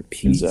 your inner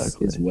peace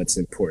is what's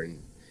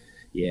important.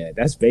 Yeah,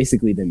 that's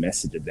basically the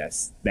message of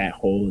that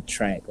whole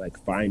track. Like,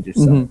 find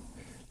yourself.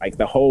 Like,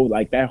 that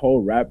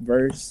whole rap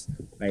verse,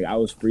 like, I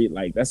was free,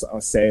 like, that's what I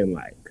was saying,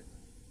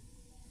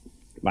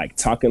 like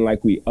talking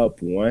like we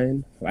up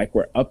one, like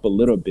we're up a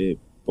little bit,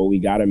 but we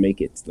gotta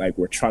make it, like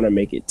we're trying to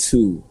make it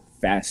two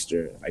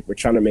faster. Like we're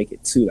trying to make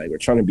it two, like we're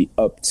trying to be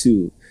up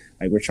two.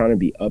 Like we're trying to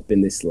be up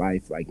in this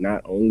life, like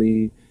not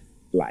only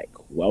like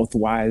wealth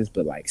wise,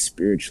 but like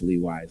spiritually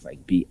wise,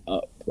 like be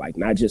up, like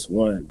not just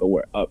one, but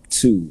we're up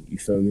two. You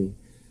feel me?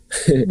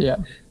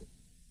 Yeah.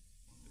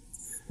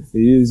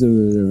 These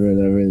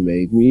women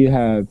make me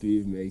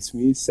happy, makes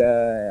me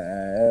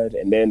sad.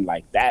 And then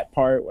like that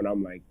part when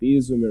I'm like,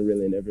 these women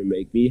really never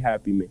make me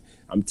happy,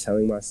 I'm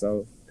telling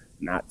myself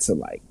not to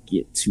like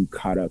get too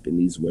caught up in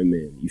these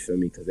women, you feel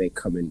me? Because they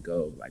come and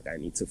go. Like I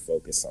need to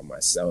focus on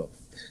myself.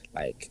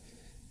 Like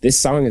this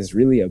song is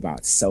really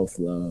about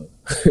self-love.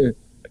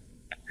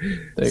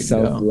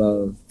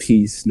 Self-love,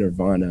 peace,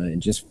 nirvana,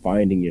 and just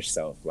finding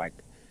yourself. Like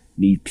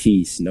need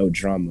peace, no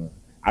drama.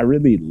 I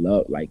really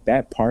love like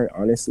that part,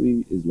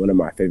 honestly, is one of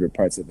my favorite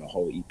parts of the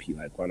whole EP.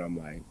 Like when I'm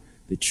like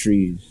the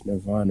trees,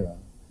 Nirvana.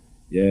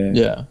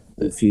 Yeah.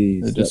 The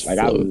peace. It just like,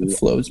 it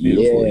flows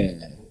beautifully.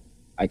 Yeah.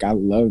 Like I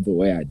love the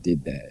way I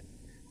did that.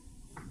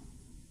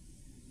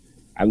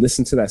 I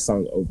listen to that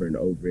song over and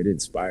over. It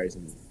inspires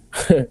me.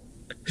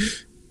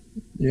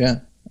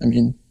 Yeah. I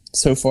mean,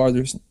 so far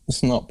there's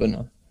not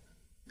been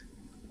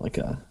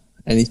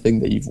anything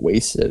that you've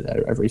wasted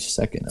at every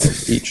second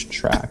of each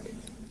track.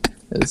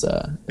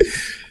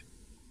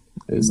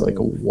 Is like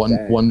a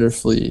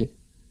wonderfully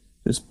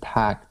just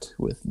packed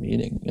with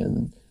meaning,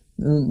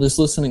 and just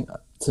listening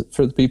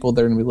for the people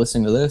that are going to be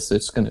listening to this,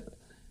 it's going to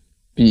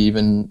be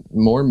even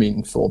more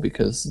meaningful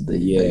because they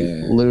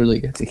literally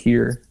get to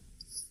hear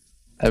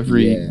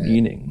every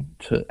meaning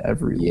to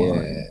every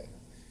line.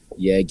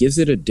 Yeah, it gives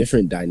it a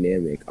different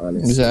dynamic,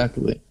 honestly.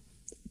 Exactly.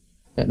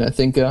 And I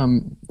think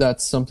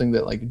that's something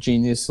that like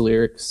Genius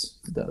Lyrics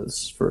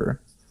does for.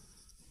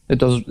 It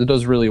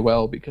does really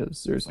well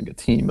because there's like a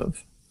team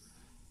of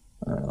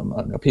I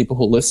don't know, people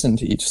who listen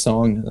to each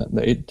song and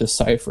they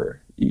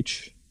decipher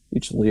each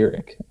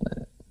lyric.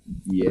 And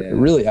it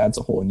really adds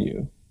a whole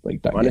new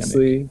like dynamic.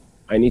 Honestly,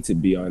 I need to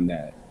be on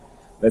that.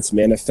 Let's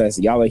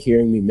manifest. Y'all are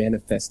hearing me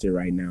manifest it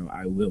right now.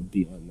 I will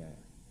be on that.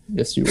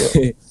 Yes, you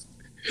will.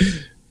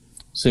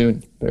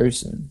 Soon, very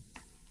soon.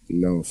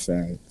 No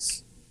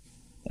facts.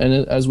 And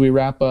as we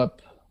wrap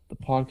up the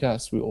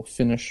podcast, we will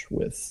finish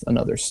with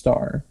Another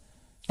Star.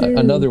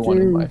 Another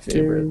one of my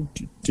favorite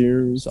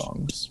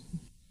songs.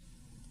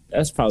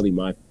 That's probably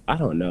I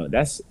don't know.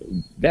 That's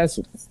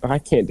I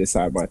can't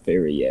decide my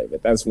favorite yet,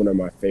 but that's one of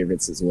my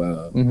favorites as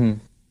well. Mm-hmm.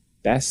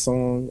 That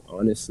song,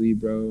 honestly,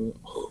 bro,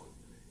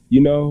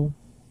 you know,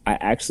 I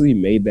actually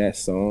made that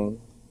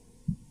song.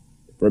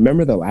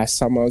 Remember the last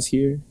time I was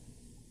here?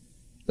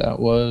 That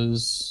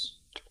was...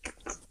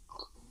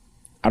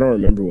 I don't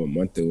remember what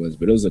month it was,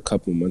 but it was a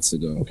couple months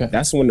ago. Okay.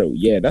 That's when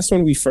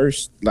we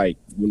first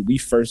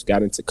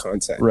got into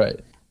contact. Right.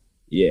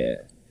 Yeah.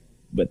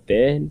 But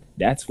then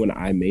that's when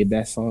I made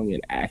that song,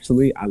 and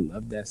actually I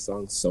love that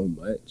song so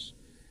much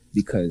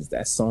because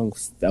that song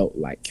felt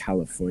like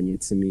California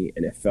to me,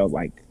 and it felt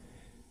like,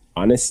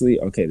 honestly,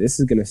 okay, this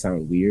is gonna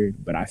sound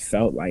weird, but I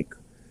felt like,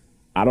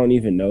 I don't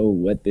even know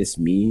what this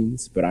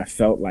means, but I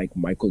felt like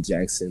Michael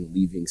Jackson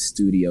leaving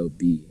Studio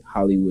B,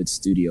 Hollywood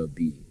Studio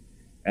B.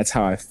 That's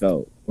how I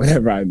felt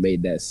whenever I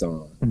made that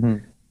song. Mm-hmm.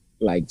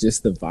 Like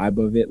just the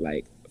vibe of it.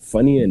 Like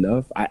funny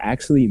enough, I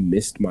actually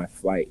missed my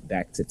flight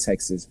back to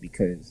Texas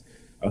because,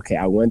 okay,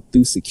 I went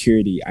through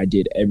security. I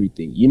did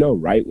everything. You know,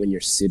 right when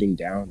you're sitting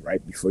down,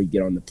 right before you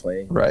get on the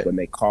plane, right when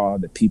they call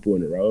the people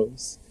in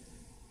rows.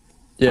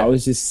 Yeah. I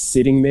was just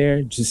sitting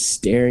there, just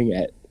staring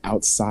at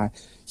outside.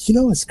 You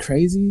know what's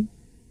crazy?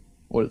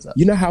 What is that?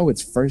 You know how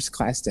it's first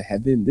class to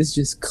heaven? This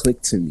just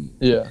clicked to me.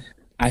 Yeah.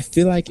 I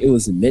feel like it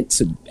was meant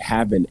to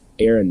have an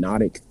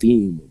aeronautic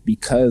theme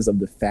because of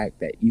the fact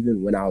that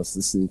even when I was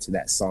listening to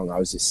that song, I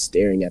was just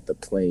staring at the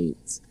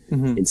planes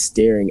and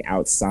staring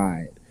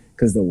outside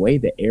because the way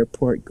the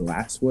airport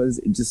glass was,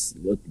 it just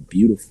looked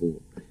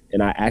beautiful.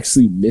 And I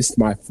actually missed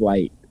my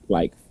flight.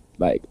 Like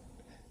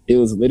it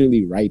was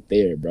literally right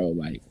there, bro.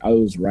 Like I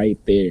was right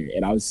there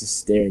and I was just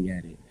staring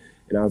at it.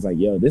 And I was like,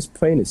 yo, this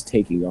plane is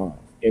taking off.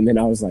 And then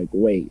I was like,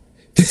 wait,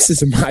 this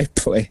is my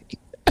plane.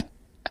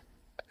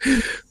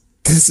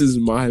 This is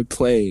my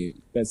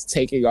plane that's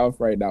taking off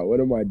right now.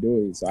 What am I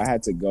doing? So I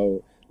had to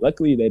go.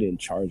 Luckily, they didn't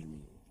charge me.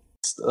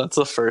 That's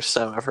the first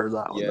time I've heard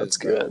that one. That's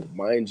good.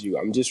 Mind you,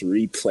 I'm just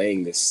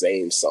replaying the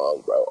same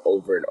song, bro,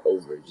 over and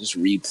over. Just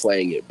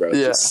replaying it, bro.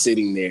 Yeah. Just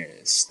sitting there,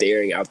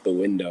 staring out the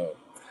window.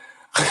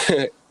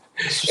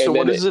 So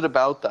what is it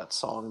about that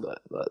song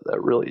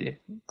that really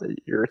that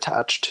you're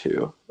attached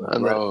to,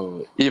 and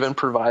that even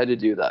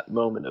provided you that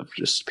moment of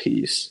just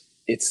peace?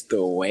 It's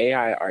the way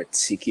I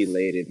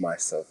articulated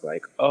myself,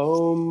 like,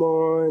 oh,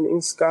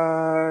 morning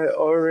sky,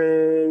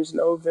 orange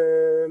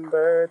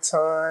November,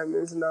 time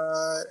is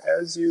not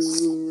as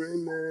you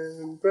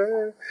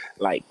remember.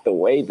 Like, the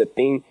way the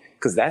thing,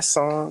 because that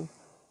song,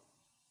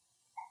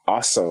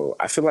 also,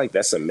 I feel like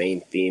that's a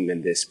main theme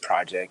in this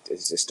project,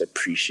 is just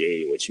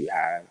appreciating what you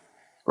have.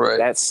 Right.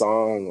 That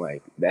song,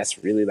 like,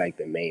 that's really, like,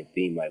 the main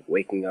theme, like,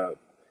 waking up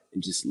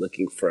and just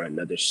looking for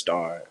another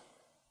star.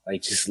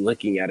 Like, just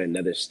looking at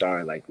another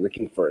star, like,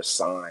 looking for a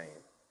sign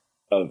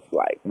of,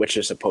 like, what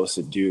you're supposed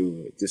to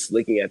do. Just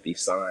looking at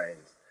these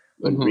signs.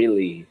 But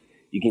really,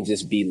 you can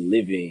just be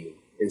living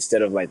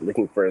instead of, like,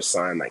 looking for a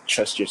sign. Like,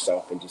 trust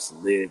yourself and just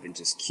live and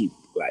just keep,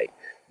 like,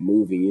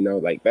 moving, you know?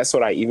 Like, that's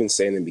what I even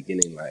say in the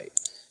beginning, like,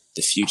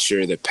 the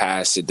future, the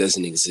past, it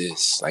doesn't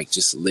exist. Like,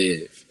 just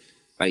live.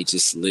 Like,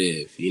 just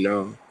live, you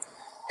know?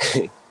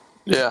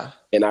 Yeah.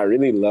 And I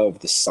really love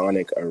the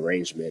sonic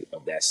arrangement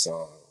of that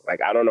song. Like,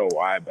 I don't know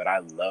why, but I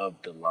love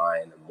the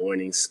line,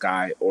 morning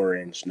sky,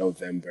 orange,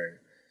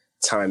 November,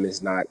 time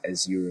is not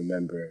as you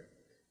remember.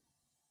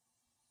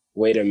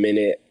 Wait a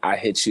minute, I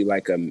hit you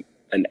like an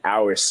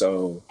hour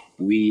so,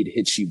 weed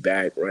hit you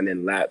back,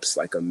 running laps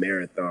like a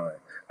marathon.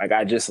 Like,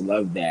 I just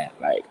love that.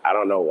 Like, I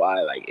don't know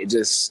why. Like, it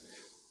just,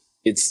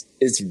 it's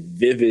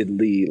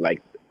vividly,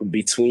 like,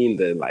 between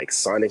the, like,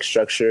 sonic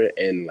structure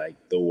and, like,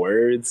 the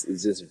words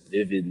is just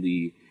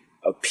vividly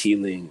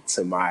appealing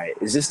to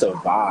it's just a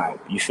vibe.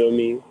 You feel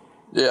me?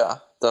 Yeah,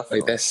 definitely.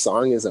 Like, that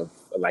song is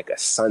like a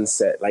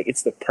sunset. Like,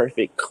 it's the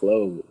perfect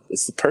close.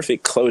 It's the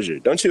perfect closure.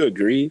 Don't you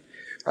agree?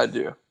 I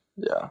do.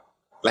 Yeah.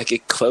 Like,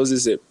 it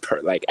closes it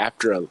like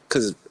after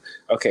because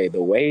okay,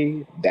 the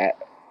way that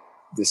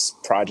this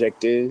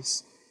project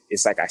is,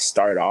 it's like I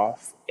start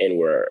off and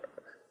we're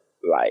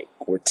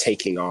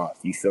taking off.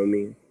 You feel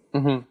me?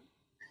 Mm-hmm.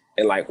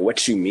 And, like,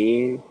 what you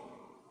mean,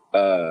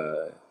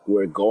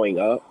 we're going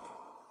up,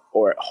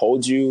 or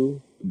hold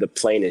you, the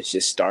plane is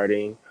just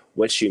starting.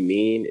 What you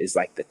mean is,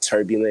 like, the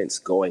turbulence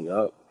going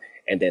up,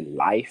 and then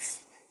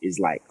life is,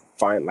 like,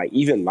 fine. Like,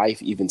 even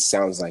life even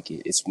sounds like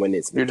it. It's when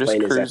the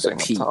plane is at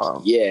the peak.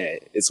 Tom. Yeah,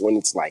 it's when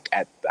it's, like,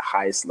 at the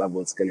highest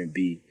level it's gonna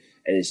be,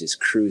 and it's just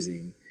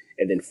cruising.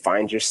 And then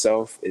find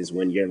yourself is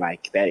when you're,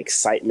 like, that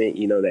excitement,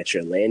 you know, that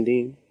you're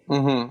landing.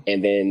 Mm-hmm.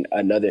 And then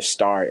another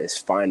star is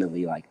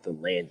finally, like, the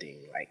landing.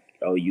 Like,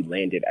 oh, you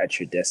landed at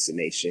your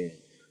destination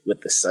with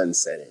the sun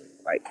setting.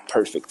 Like,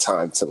 perfect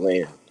time to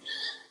land.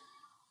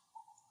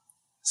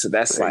 So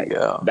that's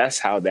that's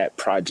how that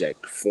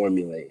project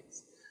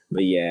formulates.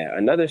 But yeah,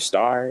 another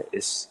star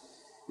is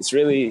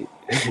really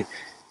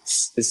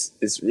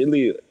it's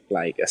really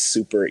like a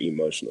super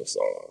emotional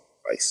song.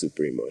 Like,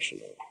 super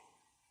emotional.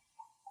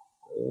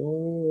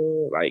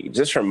 Like,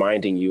 just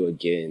reminding you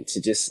again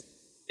to just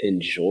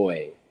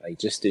enjoy. Like,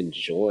 just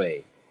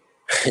enjoy.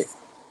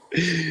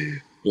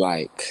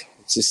 Like,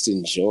 just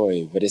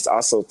enjoy. But it's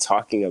also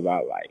talking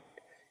about, like,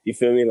 you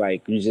feel me?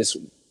 Like, this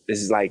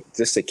is like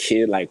just a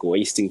kid, like,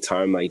 wasting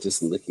time, like,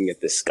 just looking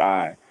at the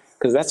sky.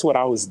 Because that's what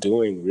I was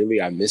doing,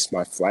 really. I missed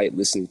my flight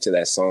listening to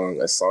that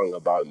song, a song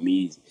about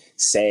me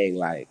saying,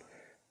 like,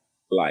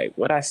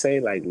 what I say,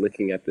 like,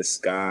 looking at the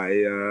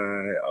sky,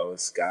 oh,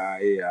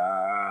 sky,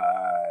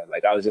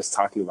 like, I was just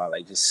talking about,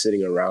 like, just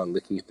sitting around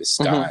looking at the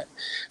sky.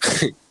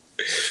 Mm-hmm.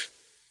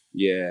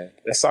 Yeah,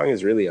 that song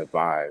is really a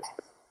vibe.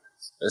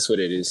 That's what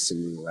it is to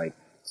me, like,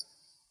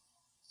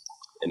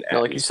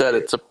 like you said,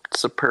 it's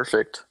a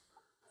perfect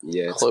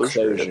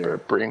closure.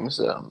 It brings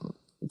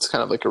it's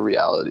kind of like a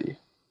reality.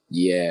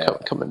 Yeah,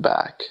 coming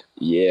back.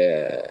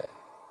 Yeah.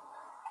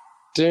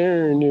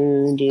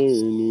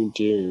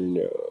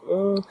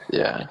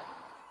 Yeah.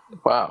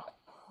 Wow.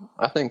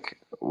 I think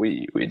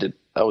we did.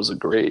 That was a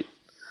great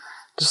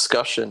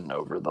discussion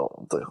over the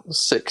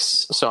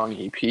 6-song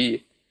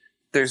EP.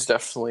 There's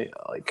definitely,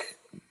 like,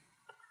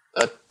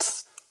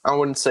 I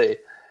wouldn't say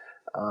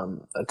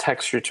a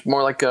texture,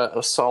 more like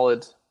a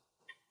solid,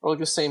 or like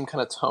the same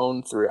kind of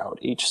tone throughout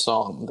each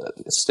song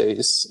that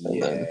stays,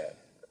 and then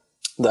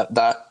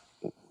that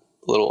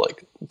little,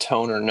 like,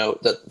 tone or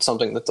note, that's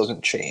something that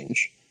doesn't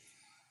change.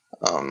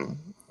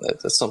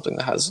 That's something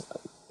that has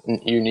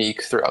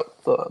unique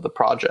throughout the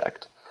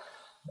project.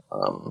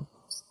 And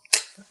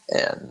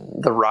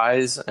the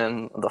rise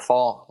and the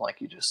fall, like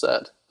you just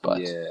said, but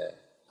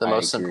the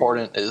most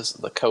important is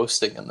the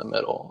coasting in the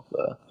middle,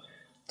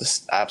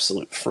 this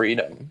absolute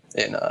freedom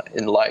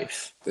in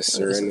life, the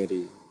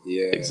serenity.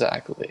 Yeah,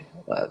 exactly.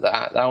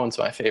 That one's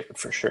my favorite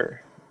for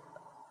sure,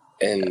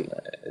 and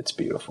it's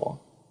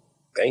beautiful.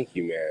 Thank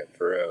you, man,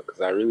 for real.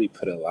 Because I really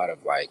put a lot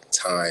of like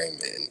time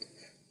and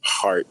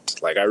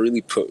heart. Like I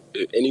really put.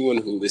 Anyone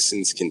who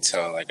listens can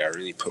tell. Like I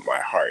really put my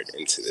heart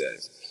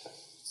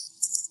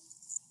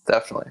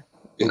Definitely.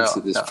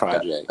 into this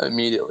project.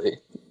 Immediately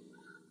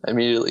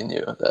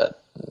knew that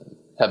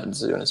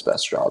Heaven's doing his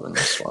best job in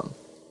this one.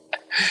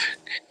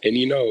 And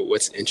you know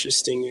what's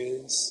interesting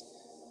is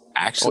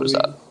actually, What is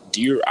that?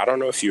 I don't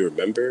know if you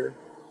remember,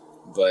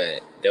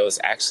 but there was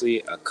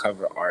actually a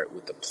cover art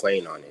with a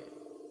plane on it.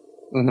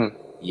 Mm-hmm.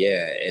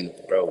 Yeah, and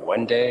bro,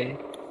 one day,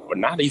 or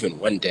not even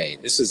one day,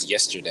 this was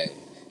yesterday.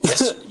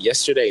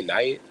 Yesterday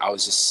night, I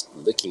was just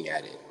looking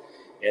at it,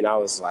 and I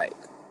was like,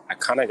 I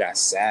kind of got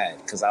sad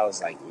because I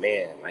was like,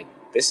 man, like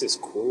this is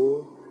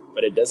cool,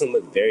 but it doesn't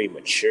look very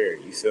mature.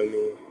 You feel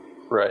me?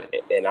 Right.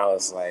 And I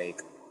was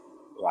like,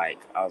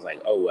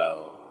 oh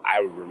well, I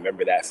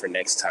remember that for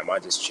next time. I'll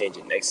just change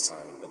it next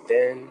time. But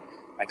then,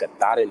 like a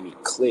thought in me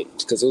clicked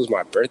because it was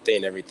my birthday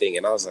and everything,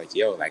 and I was like,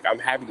 yo, like I'm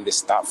having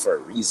this thought for a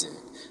reason.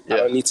 Yeah. I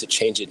don't need to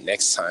change it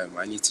next time.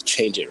 I need to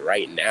change it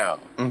right now.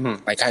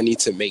 Mm-hmm. Like I need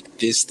to make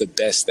this the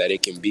best that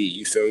it can be.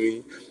 You feel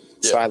me?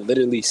 Yeah. So I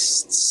literally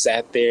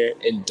sat there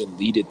and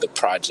deleted the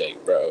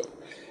project, bro,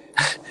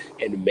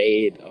 and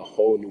made a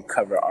whole new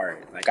cover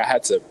art. Like I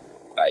had to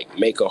like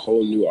make a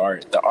whole new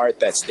art. The art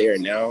that's there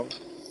now,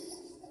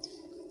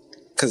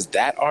 because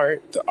the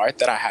art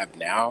that I have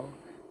now,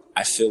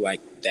 I feel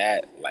like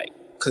that, like,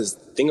 because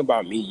thing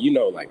about me, you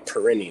know, like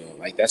perennial,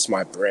 like that's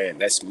my brand,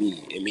 that's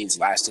me. It means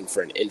lasting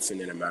for an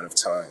infinite amount of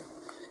time.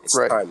 It's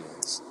right.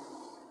 Timeless.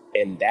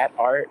 And that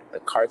art, the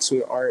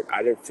cartoon art,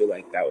 I didn't feel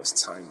like that was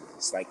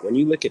timeless. Like when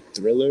you look at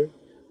Thriller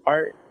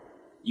art,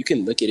 you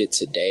can look at it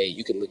today,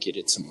 you can look at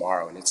it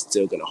tomorrow, and it's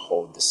still gonna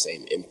hold the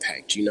same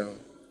impact, you know?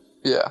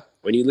 Yeah.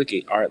 When you look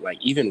at art, like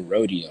even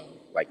Rodeo,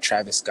 like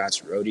Travis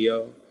Scott's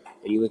Rodeo,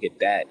 when you look at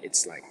that,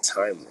 it's like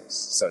timeless.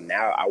 So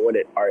now I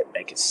wanted art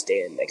that could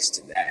stand next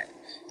to that.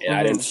 And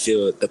I didn't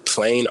feel the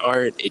plain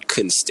art, it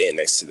couldn't stand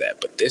next to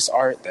that. But this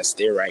art that's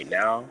there right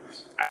now,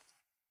 I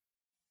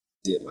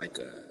did like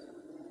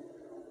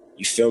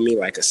you feel me,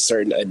 like a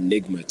certain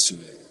enigma to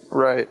it.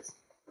 Right.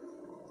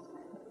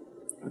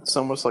 It's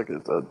almost like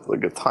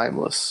a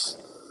timeless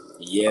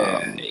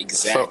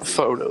exactly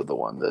photo, the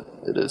one that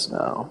it is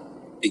now.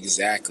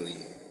 Exactly.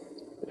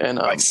 And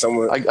like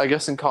someone, I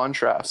guess in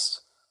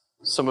contrast,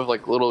 some of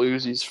like Lil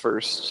Uzi's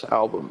first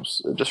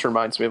albums, it just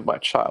reminds me of my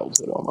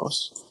childhood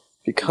almost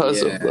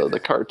because of the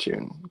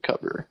cartoon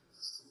cover.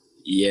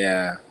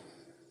 Yeah.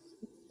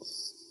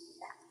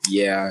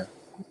 I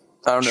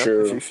don't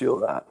know if you feel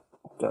that.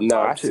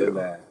 No, I feel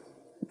that.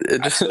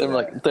 I'm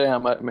like,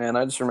 damn, man,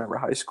 I just remember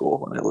high school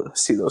when I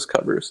see those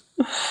covers,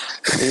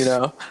 you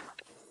know?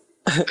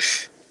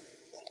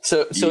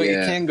 So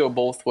it can go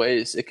both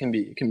ways. It can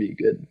be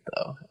good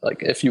though.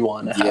 Like if you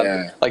want to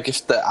have, like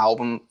if the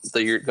album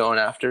that you're going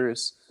after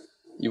is,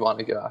 you want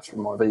to go after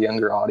more of a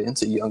younger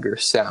audience, a younger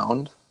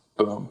sound,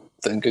 boom,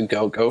 then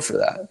go for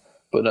that.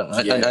 But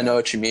I know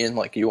what you mean.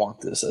 Like you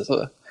want this as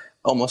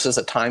almost as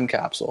a time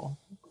capsule.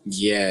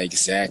 Yeah,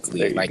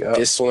 exactly. Like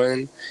this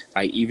one,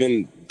 like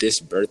even this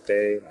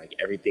birthday, like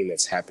everything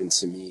that's happened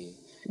to me,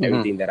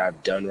 everything that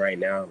I've done right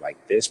now, like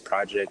this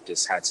project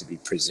just had to be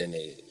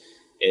presented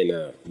in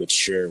a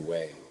mature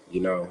way,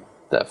 you know?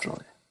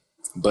 Definitely.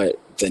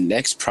 But the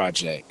next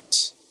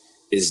project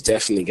is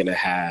definitely going to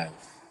have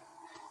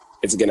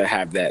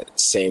that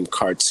same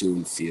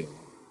cartoon feel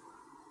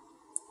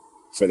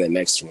for the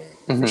next one,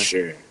 for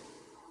sure.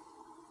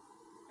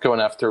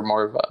 Going after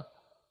more of a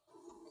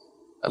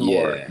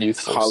more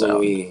youthful sound.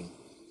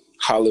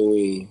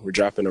 Halloween. We're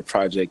dropping a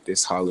project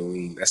this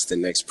Halloween. That's the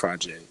next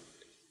project.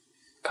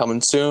 Coming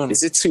soon.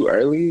 Is it too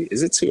early?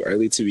 Is it too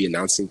early to be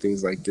announcing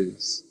things like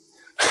this?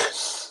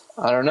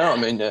 I don't know. I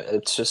mean,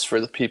 it's just for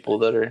the people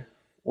that are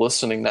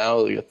listening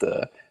now. You get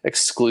the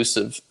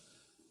exclusive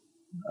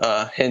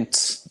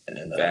hints.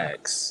 And,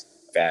 Facts.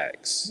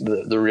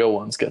 The real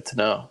ones get to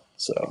know.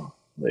 So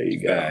there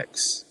you go.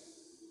 Facts.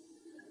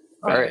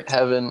 All right,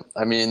 Heaven.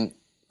 I mean,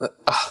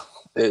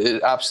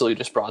 it absolutely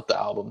just brought the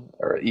album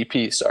or EP,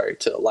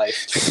 to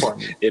life for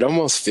me. It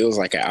almost feels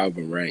like an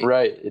album, right?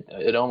 Right.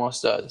 It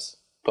almost does,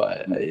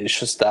 but it's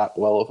just that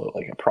well of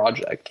a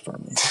project for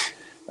me.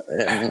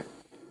 And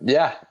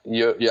yeah,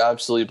 you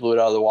absolutely blew it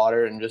out of the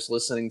water, and just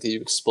listening to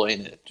you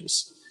explain it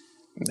just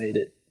made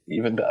it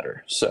even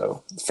better.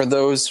 So for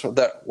those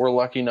that were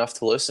lucky enough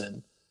to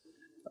listen,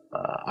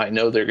 I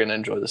know they're going to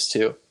enjoy this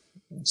too.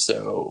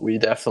 So we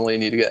definitely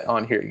need to get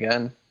on here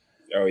again.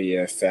 Oh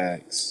yeah,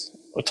 facts.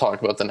 We'll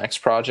talk about the next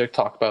project.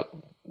 Talk about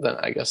then,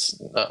 I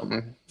guess,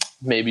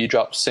 maybe you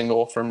drop a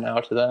single from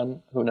now to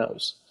then. Who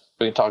knows?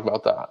 We can talk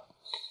about that.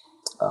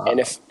 And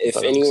if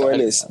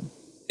anyone is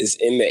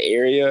in the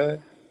area,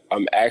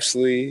 I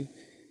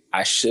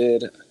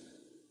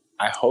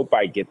hope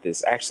I get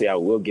this. Actually, I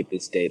will get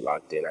this date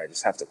locked in. I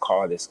just have to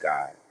call this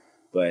guy.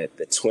 But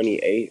the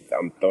 28th,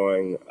 I'm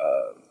throwing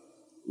a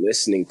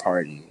listening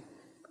party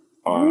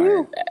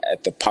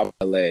at the Pop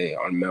LA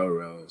on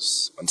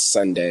Melrose on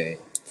Sunday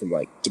from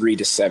like 3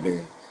 to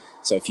 7.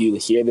 So if you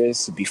hear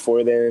this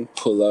before then,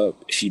 pull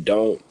up. If you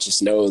don't,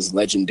 just know it's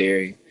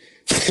legendary.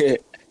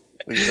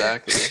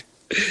 Exactly.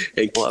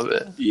 Love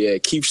it. Yeah,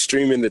 keep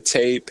streaming the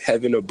tape.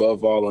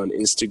 Heavenaboveall on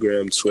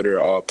Instagram, Twitter,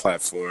 all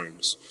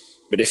platforms.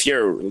 But if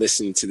you're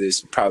listening to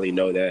this, you probably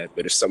know that.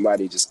 But if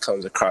somebody just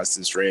comes across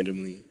this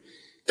randomly,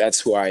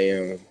 that's who I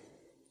am.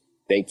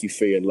 Thank you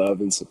for your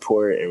love and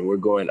support. And we're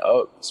going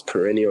up. It's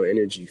perennial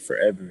energy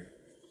forever.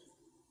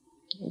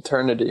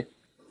 Eternity.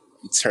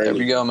 There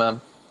we go, man.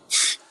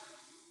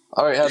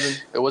 All right, Heaven.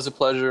 It was a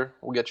pleasure.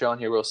 We'll get you on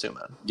here real soon,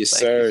 man. Yes,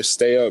 sir.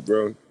 Stay up,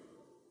 bro.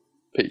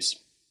 Peace.